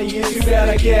the money is, you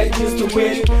better get used to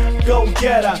it. Go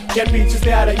get her, get bitches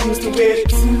that are used to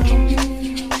it.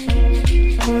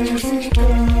 Where is it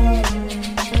going?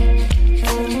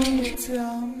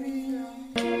 Tell me,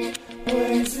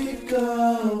 where is it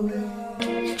going?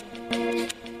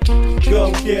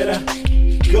 Go get her,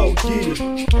 go get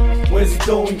it. Where's it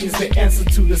going is the answer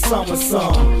to the summer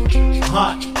song.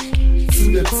 Hot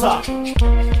to the top,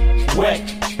 wet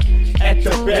at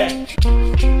the back.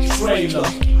 Trailer,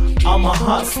 I'm a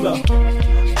hustler.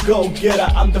 Go get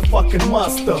her, I'm the fucking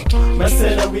master. My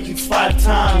salary is 5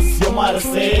 times your mother's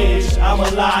age. I'm a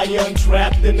lion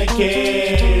trapped in a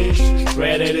cage.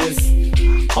 Predators,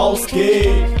 all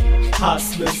scared.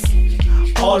 Hustlers,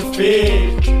 all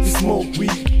fed. We smoke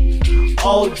weed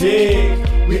all day.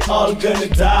 We all gonna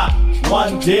die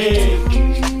one day. Where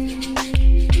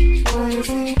is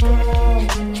it going?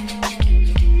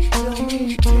 Tell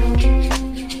me,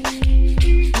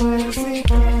 where is it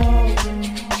going?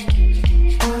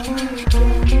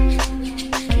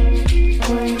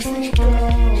 Where is it going? Tell me, where is it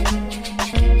going?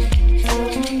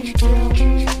 Tell me,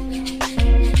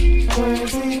 where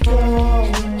is it going?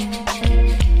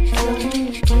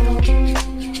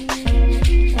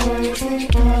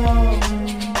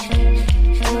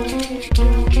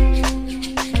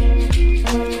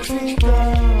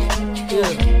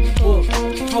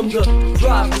 From the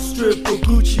private strip of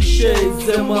Gucci shades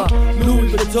and my Louis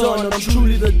Vuitton, I'm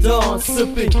truly the Don.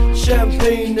 Sipping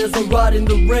champagne as I ride in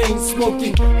the rain,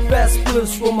 smoking fast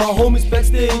spliffs for my homies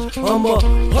backstage. I'm a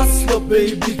hustler,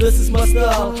 baby, this is my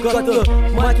style. Got the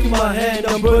mic in my hand,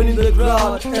 I'm burning the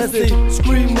crowd as they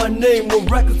scream my name when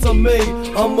records are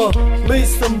made. I'm a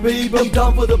Mason, baby, I'm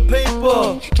down for the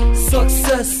paper.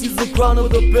 Success is the crown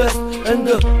of the best, and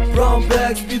the brown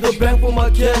bags be the bank for my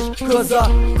cash. Cause I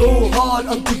go hard,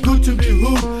 I'm too good to be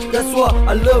hood. That's why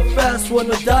I love fast,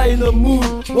 wanna die in the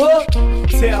mood. What?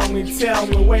 Tell me,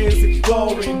 where is it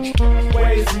going?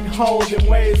 Where is it holding?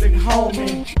 Where is it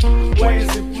homing? Where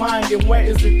is it minding? Where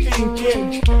is it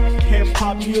thinking?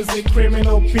 Hip-hop music,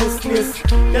 criminal business.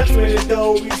 That's where the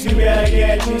dough is, you better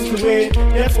get used to it.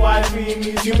 That's why the fame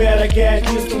is, you better get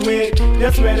used to it.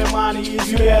 That's where the money is,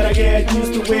 you better get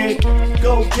used to it.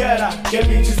 Go get her, get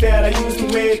bitches that are used to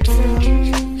it.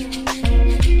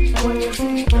 Where is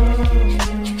it going?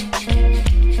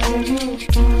 Can you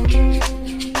tell me?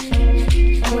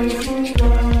 Where is it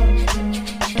going?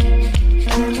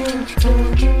 Can you tell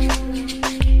me?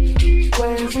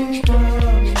 Where is it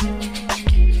going?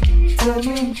 Tell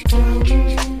me,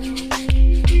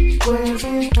 where is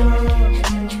it going?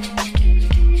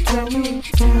 Tell me.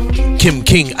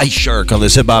 Kimking, Elshark on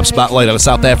this hip hop spotlight out of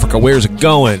South Africa. Where's it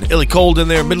going? Illicold in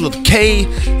there, middle of the K,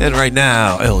 and right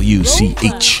now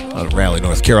L.U.C.H out of Raleigh,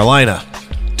 North Carolina.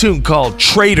 Tune called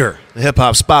Traitor, the hip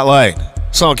hop spotlight.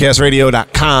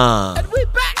 Songcastradio.com. And we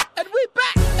back, yeah,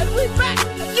 and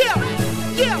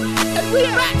we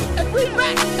back, and we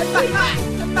back, I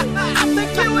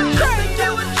think you would trade,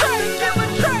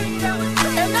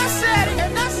 and I said it,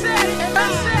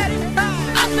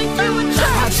 I think you would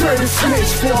trade. I traded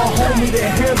snitch for a homie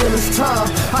that handle his time.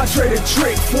 I traded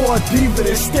trick for a diva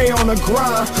that stay on the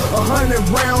grind. 100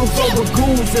 rounds over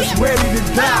goons that's ready to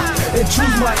die, and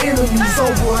choose my enemies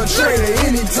over a traitor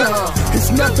anytime.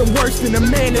 It's nothing worse than a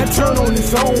man that turn on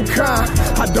his own kind.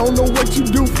 I don't know what you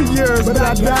do for yours, but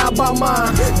I die by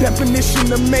mine. Definition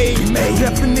of made,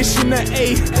 definition of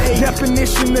A,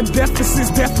 definition of deficits,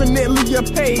 definitely a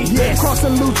pay.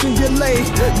 Crossing Lucha, you lay,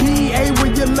 DEA where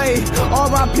you lay,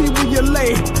 RIP where you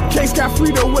lay. Case got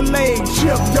Frito with legs,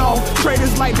 chipped off.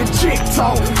 Traders like the chick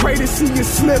talk. Pray to see you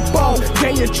slip off.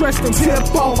 Gain your trust and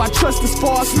tip off. I trust as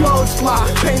far as slugs fly.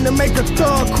 Pain to make a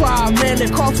thug cry. Man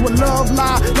that costs with love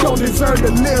lie. Don't deserve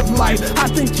to live life. I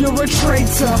think you're a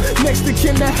traitor. Next to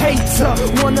kin to hater.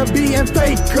 Wanna be and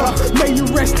faker. May you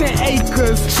rest in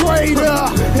acres.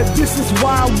 Traitor. If this is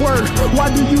why I work, why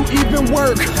do you even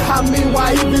work? I mean,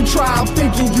 why even try? I'm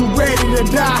thinking you ready to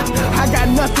die. I got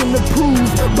nothing to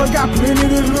prove, but got plenty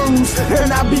to lose.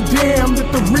 And I'll be damned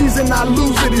if the reason I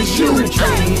lose it is you.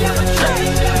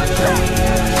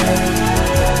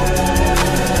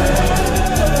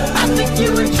 I think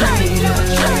you would trade.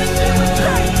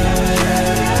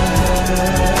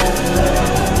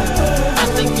 I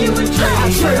think you would trade.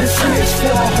 I traded snitch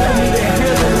for a homie that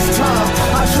handle his time.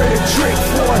 I traded trick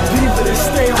for a diva that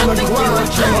stay on the grind.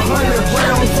 100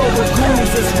 rounds over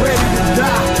goons that's ready to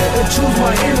die, and choose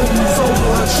my enemies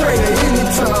over a traitor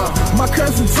anytime. My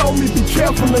cousin told me be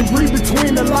careful and read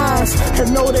between the lines,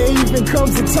 and know there even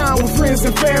comes a time when friends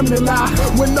and family lie.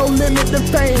 With no limit to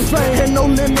fame and no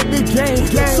limit to gain.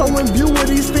 So in view of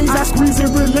these things, I squeeze it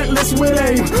relentless with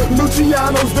aim.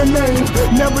 Luciano's the name,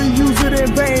 never use it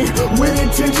in vain. With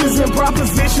intentions and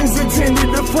propositions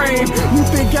intended to frame. You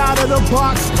think out of the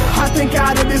box, I think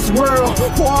out of this world.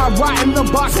 Before I rot in the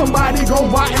box, somebody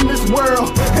gon' rot in this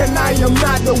world. And I am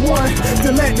not the one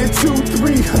to let the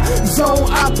 2-3 zone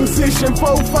opposition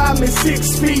 4, 5, and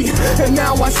 6 feet. And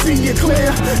now I see you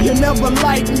clear, you never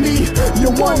like me. You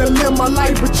wanna live my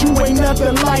life, but you ain't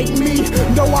nothing like me.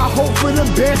 Though I hope for the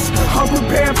best, I'm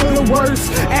prepared for the worst.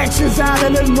 Actions out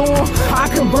of the norm, I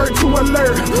convert to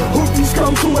alert. Hoofies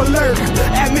come to alert,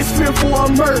 atmosphere for a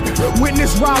murk.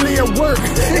 Witness Raleigh at work,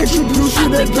 introduce you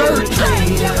to dirt.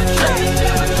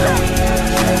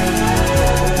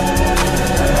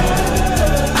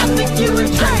 I think you a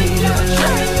traitor.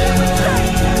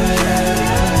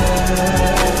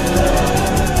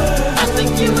 I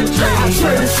think you a traitor. I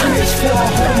traded snitch for a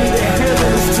homie that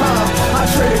handle his time. I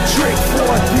traded trick for a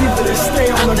diva that stay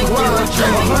on the grind.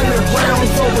 100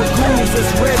 rounds over goons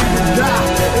that's ready to die,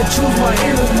 and choose my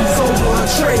enemies over a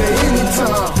traitor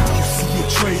anytime. You see a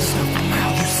traitor, snuff him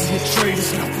out. You see a traitor,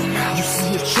 snuff him out. You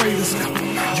see a traitor, snuff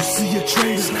him out. You see a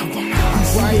traitor, snuff him out.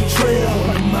 He's right traitor,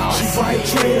 point him out. She's right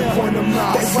traitor, point him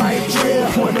out. They right traitor,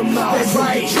 point him out. They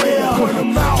right traitor, point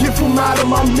him out. Get from out of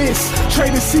my midst.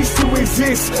 Traitors cease to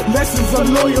exist. Lessons of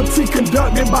loyalty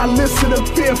conducted by list of the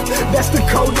fifth. That's the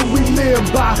code that we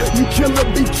live by. You kill or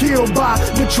be killed by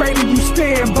the traitor you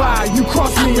stand by. You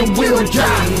cross me and will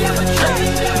die.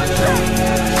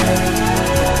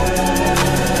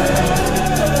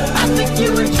 I think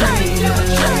you a traitor.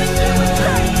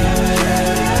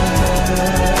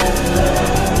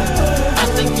 I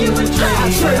think you a traitor. I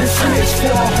traded snitch for a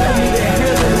homie that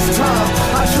handle his time.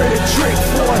 I traded trick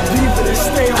for a diva that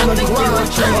stay on the grind.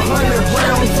 100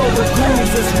 rounds over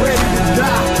goons that's ready to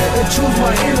die, and choose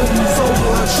my enemies over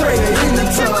a traitor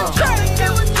anytime.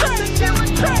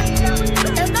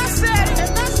 And I said it.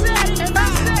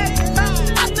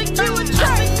 I think you a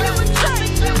traitor.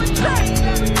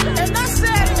 And I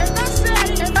said it.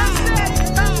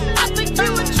 I think you a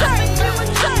traitor.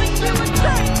 I think you a traitor.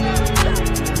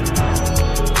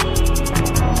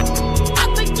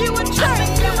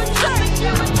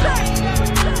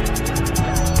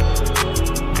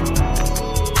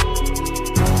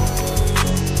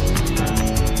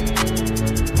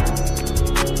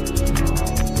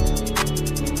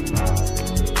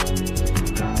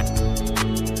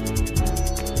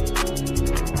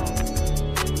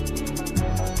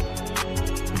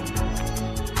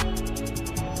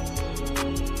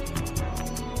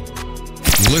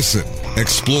 Listen,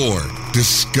 explore,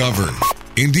 discover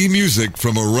indie music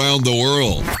from around the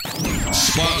world.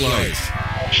 Spotlight.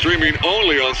 Streaming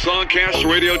only on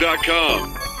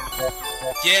songcastradio.com.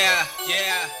 Yeah.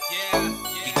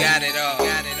 We got it all. We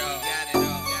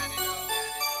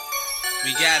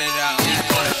got it all.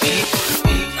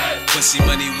 Pussy,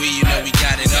 money, weed, you know we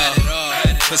got it all.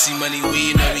 Pussy, money, weed,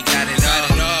 you know we got it all.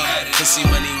 Pussy,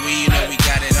 money, weed, you know we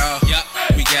got it all.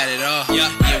 We got it all. Yeah,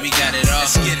 we got it all.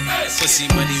 Let's get it. Pussy,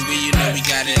 money, weed, you know we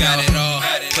got it all.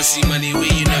 Pussy, money,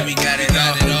 weed, you know we got it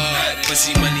all.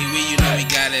 Pussy, money, weed, you know we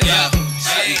got it all.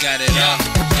 We got it all.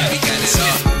 Yeah, we got it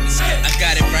all. I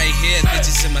got it right here,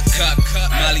 bitches in my cup.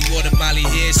 Molly water, Molly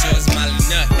here, so it's Molly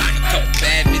nut. A couple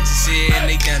bad bitches here, and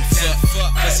they down to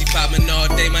fuck. Pussy poppin' all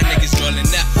day, my niggas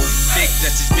rollin' up. Big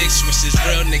Dutchess, big swishers,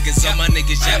 real niggas. All my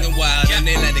niggas young and wild, and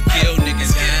they let it kill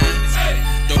niggas.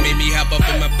 Don't make me hop up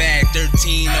in my bag.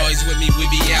 13, always with me, we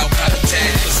be out, poppin'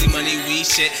 tag. Pussy, money, weed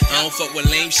shit. I don't fuck with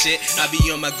lame shit. I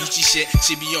be on my Gucci shit.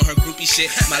 She be on her groupie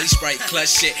shit. Molly Sprite, clutch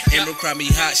shit. Emerald cry me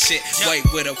hot shit. White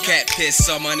widow, cat piss.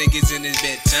 All my niggas in this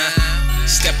bitch,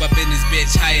 Step up in this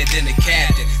bitch higher than the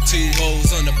captain. 2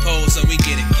 hoes on the pole, so we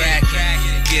get it crackin'.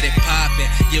 Get it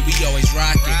poppin', yeah, we always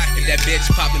rockin'. If that bitch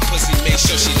poppin' pussy, make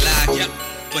sure she lock it.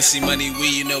 Pussy, money,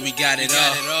 weed, you know we got it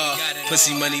all.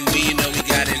 Pussy, money, weed, you know we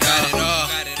got it all.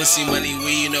 Pussy, money,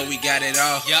 weed, you know we got it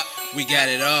all. We got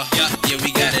it all. Yeah,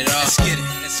 we got it all. Let's get it.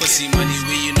 Pussy, money,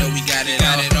 weed, you know we got it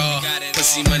all.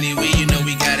 Pussy, money, weed, you know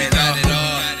we got it all.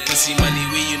 Pussy, money,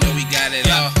 weed, you know we got it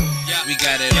all. We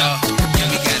got it all. Yeah,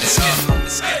 we got it all.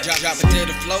 Drop it to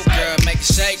the floor, girl, make it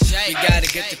shake. We gotta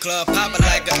get the club poppin'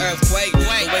 like an earthquake. The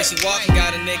way she walkin',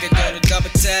 got a nigga gonna double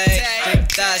take.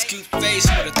 Thick thighs, cute face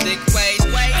with a thick waist.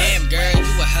 Damn, girl, you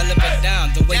a hell of a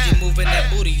down. The way you moving that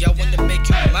booty, I wanna make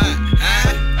you mine,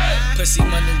 huh? Pussy,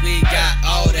 money, we got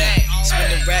all that.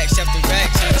 Spinning racks after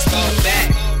racks, hit us fall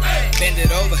back. Bend it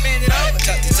over,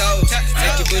 tuck the toes.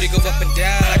 Make your booty go up and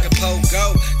down like a pole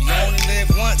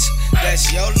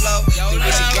YOLO. They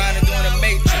wish it grinding doing the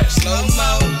Matrix. Slow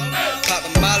mo.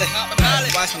 Poppin' Molly.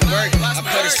 Watch me work. I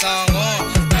put a song on.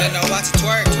 Then I watch it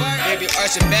twerk. Baby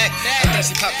arch it back. I think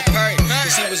she popped the perk.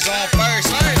 Cause she was on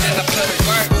first. Then I put it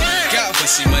work. Go.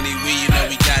 Pussy, money, we, you know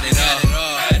we got it all.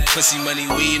 Pussy, money,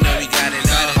 we, you know we got it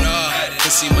all.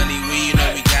 Pussy, money, we, you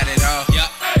know we got it all.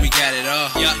 We got it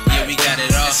all. Yeah, we got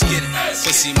it all. Let's get it.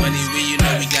 Pussy, money, we, you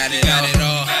know we got it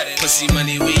all. Pussy,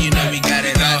 money, we, you know we got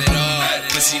it all.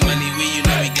 Pussy, money, we, you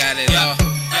know we got it all.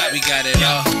 We got it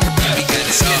all. We got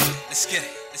it all. Let's get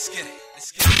it. Let's get it.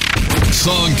 Let's get it.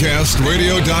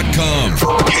 Songcastradio.com.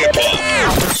 Hip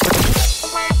hop.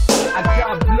 I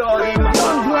got blood in my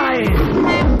tongue blind.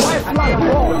 White flag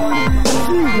ball.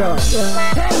 Zigga.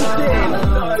 Tempting.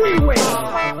 Freeway.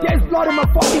 There's blood in my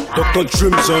fucking eye. Dr.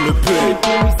 Trim's on the plate.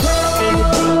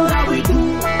 Anything that we do,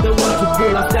 they want to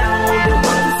pull us down. They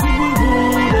want to see we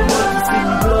move. They want to see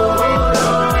we blow.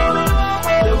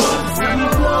 They want to see we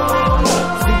blow.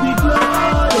 See we blow.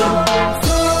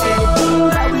 Anything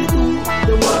that we do,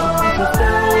 they want to push us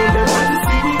down. They want to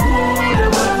see we move. They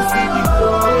want to see we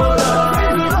blow.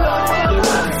 They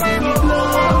want to see we blow.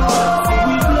 See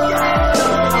we blow.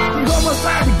 The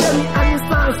homicide, the belly, and the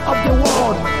signs of the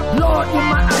world. Lord in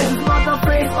my eyes is not the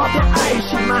face of the eyes.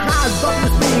 Shoot my heart, got the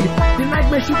speed. The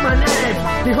nightmare shoot my knife.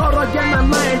 The horror get my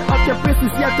mind. Up your face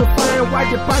is yet to find. Why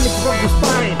the panic broke the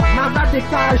spine. Now that the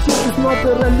car shoot is not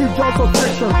a religious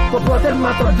oppression, but protect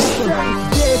my tradition.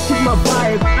 They keep my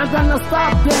vibe. I'm gonna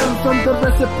stop them from the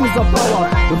recipes of power.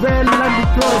 The red and the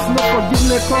cross, no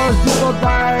forgiveness cause Jesus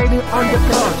died on the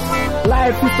cross.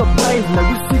 Life is a place, now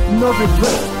we seek no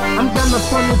regret. I'm gonna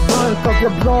turn it on, cause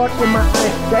your blood in my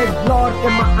eyes. There's blood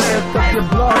in my eyes, cause your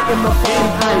blood in my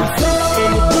fucking eyes.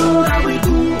 Anything that we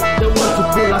do, they want to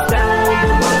pull us down.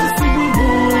 They want to see we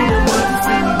move, they want to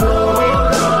see we blow.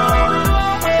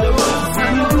 They want to see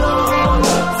we blow,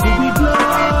 see we blow.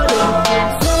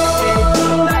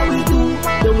 Anything that we do,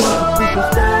 they want to push us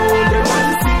down. They want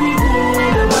to see we move,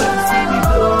 they want to see we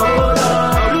blow.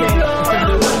 Okay,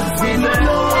 they want to see we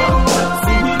blow,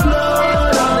 see we blow.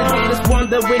 The haters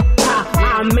wondering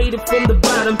how I made it from the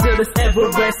bottom to this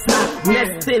Everest high.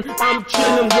 Next thing, I'm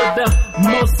chilling with the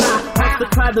most high. Past the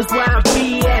cloud is where I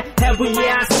be at. Heaven,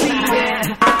 yeah, I see that.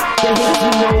 They hate to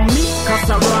know me, cause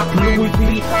I rock Louis V.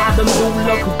 I don't do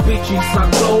local bitches, I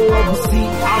go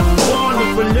overseas. I'm born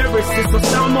of a lyricist,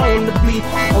 Osama on the beat,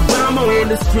 Obama on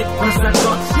the street, cause I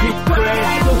got street cred.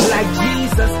 Like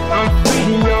Jesus, I'm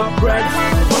feeding your bread.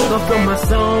 Hunger from my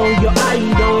song, your eye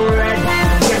don't red.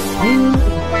 Guess who?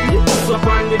 It's up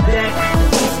on the deck.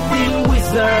 It's the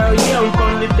wizard, yeah, I'm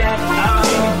on the deck.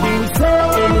 Anything we say,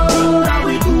 anything that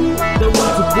we do, they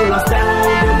want to pull us down.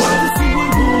 They want to see we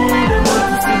move, they want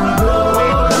to see we blow.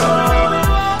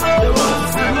 They want to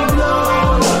see we blow,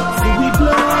 see we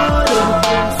blow.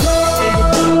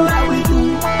 Anything that we do,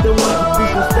 they want to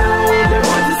push us down. They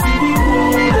want to see we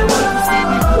move, they want to see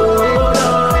we blow.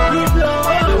 We blow,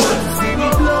 they want to see we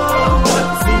blow,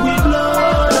 see we blow.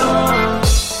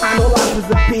 I know life is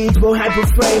a page, but hyper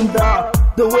framed up.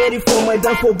 They're waiting for my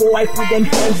downfall, boy, I put them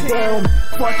hands down.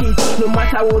 Fuck it, no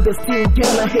matter what, they still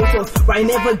gonna hate us. But I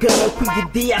never gonna quit the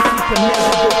day I sleep and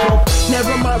never wake up.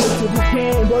 Never married to this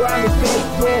game, but I'm a fake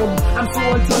drum. I'm so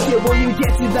untouchable, you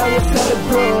get it down with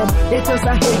CyBeRaP. Haters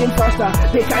are hating faster,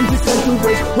 they can't listen to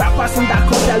race. Rappers in that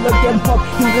cut, I look them up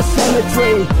in the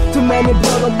cemetery. Too many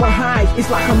blood on my eyes,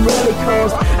 it's like I'm really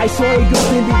cursed. I saw a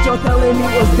ghost in the jail telling me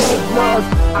it was dead lost.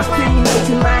 I'm still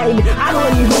 99, I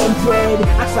don't need 100.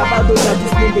 I about those that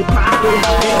just need the power.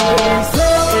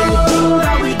 Anything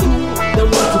that we do, they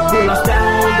want to pull us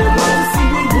down. They want to see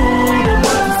we move, they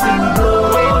want to see we blow.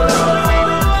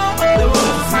 They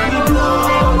want to see we blow,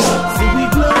 see we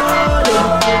blow.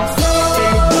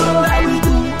 Anything that we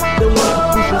do, they want to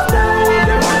push us down.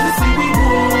 They want to see we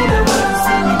move, they want to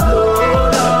see we blow.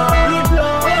 We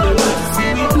blow, they want to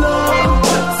see we blow,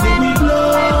 see we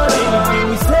blow. Anything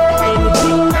we say,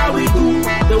 anything that we do,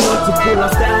 they want to pull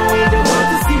us down. They want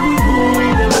to see we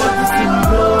move, they want to see we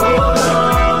blow.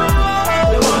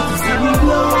 They want to see we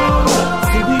blow,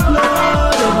 see we blow.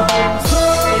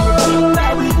 Anything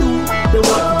that we do, they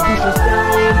want to push us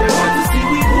down. They want to see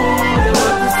we move, they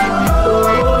want to see we blow.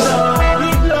 We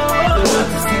blow, they want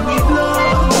to see we blow,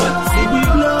 see we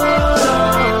blow.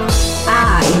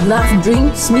 I love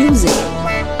drinks music.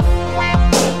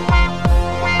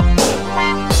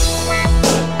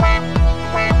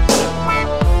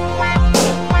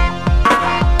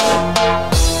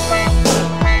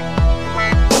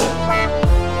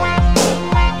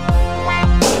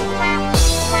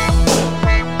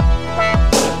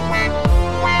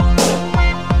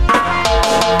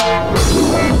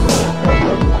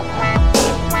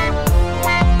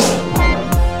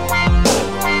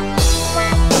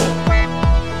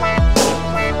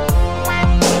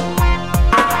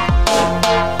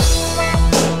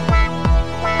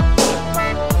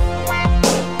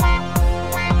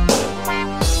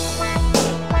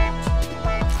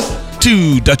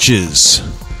 Two Dutches.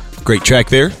 Great track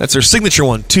there. That's their signature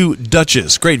one, Two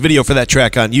Dutches. Great video for that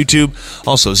track on YouTube.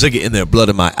 Also, Zigga in Their Blood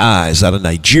in My Eyes out of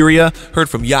Nigeria. Heard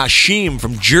from YNGSheem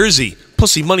from Jersey.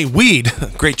 Pussy Money Weed.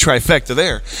 Great trifecta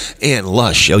there. And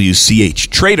L.U.C.H, L-U-C-H,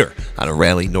 Trader out of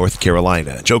Raleigh, North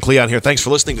Carolina. Joe Cleon here. Thanks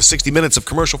for listening to 60 minutes of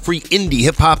commercial-free indie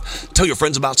hip-hop. Tell your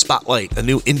friends about Spotlight, a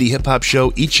new indie hip-hop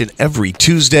show each and every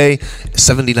Tuesday.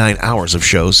 79 hours of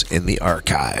shows in the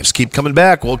archives. Keep coming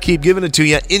back. We'll keep giving it to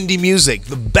you. Indie music,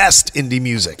 the best indie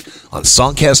music on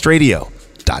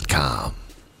songcastradio.com.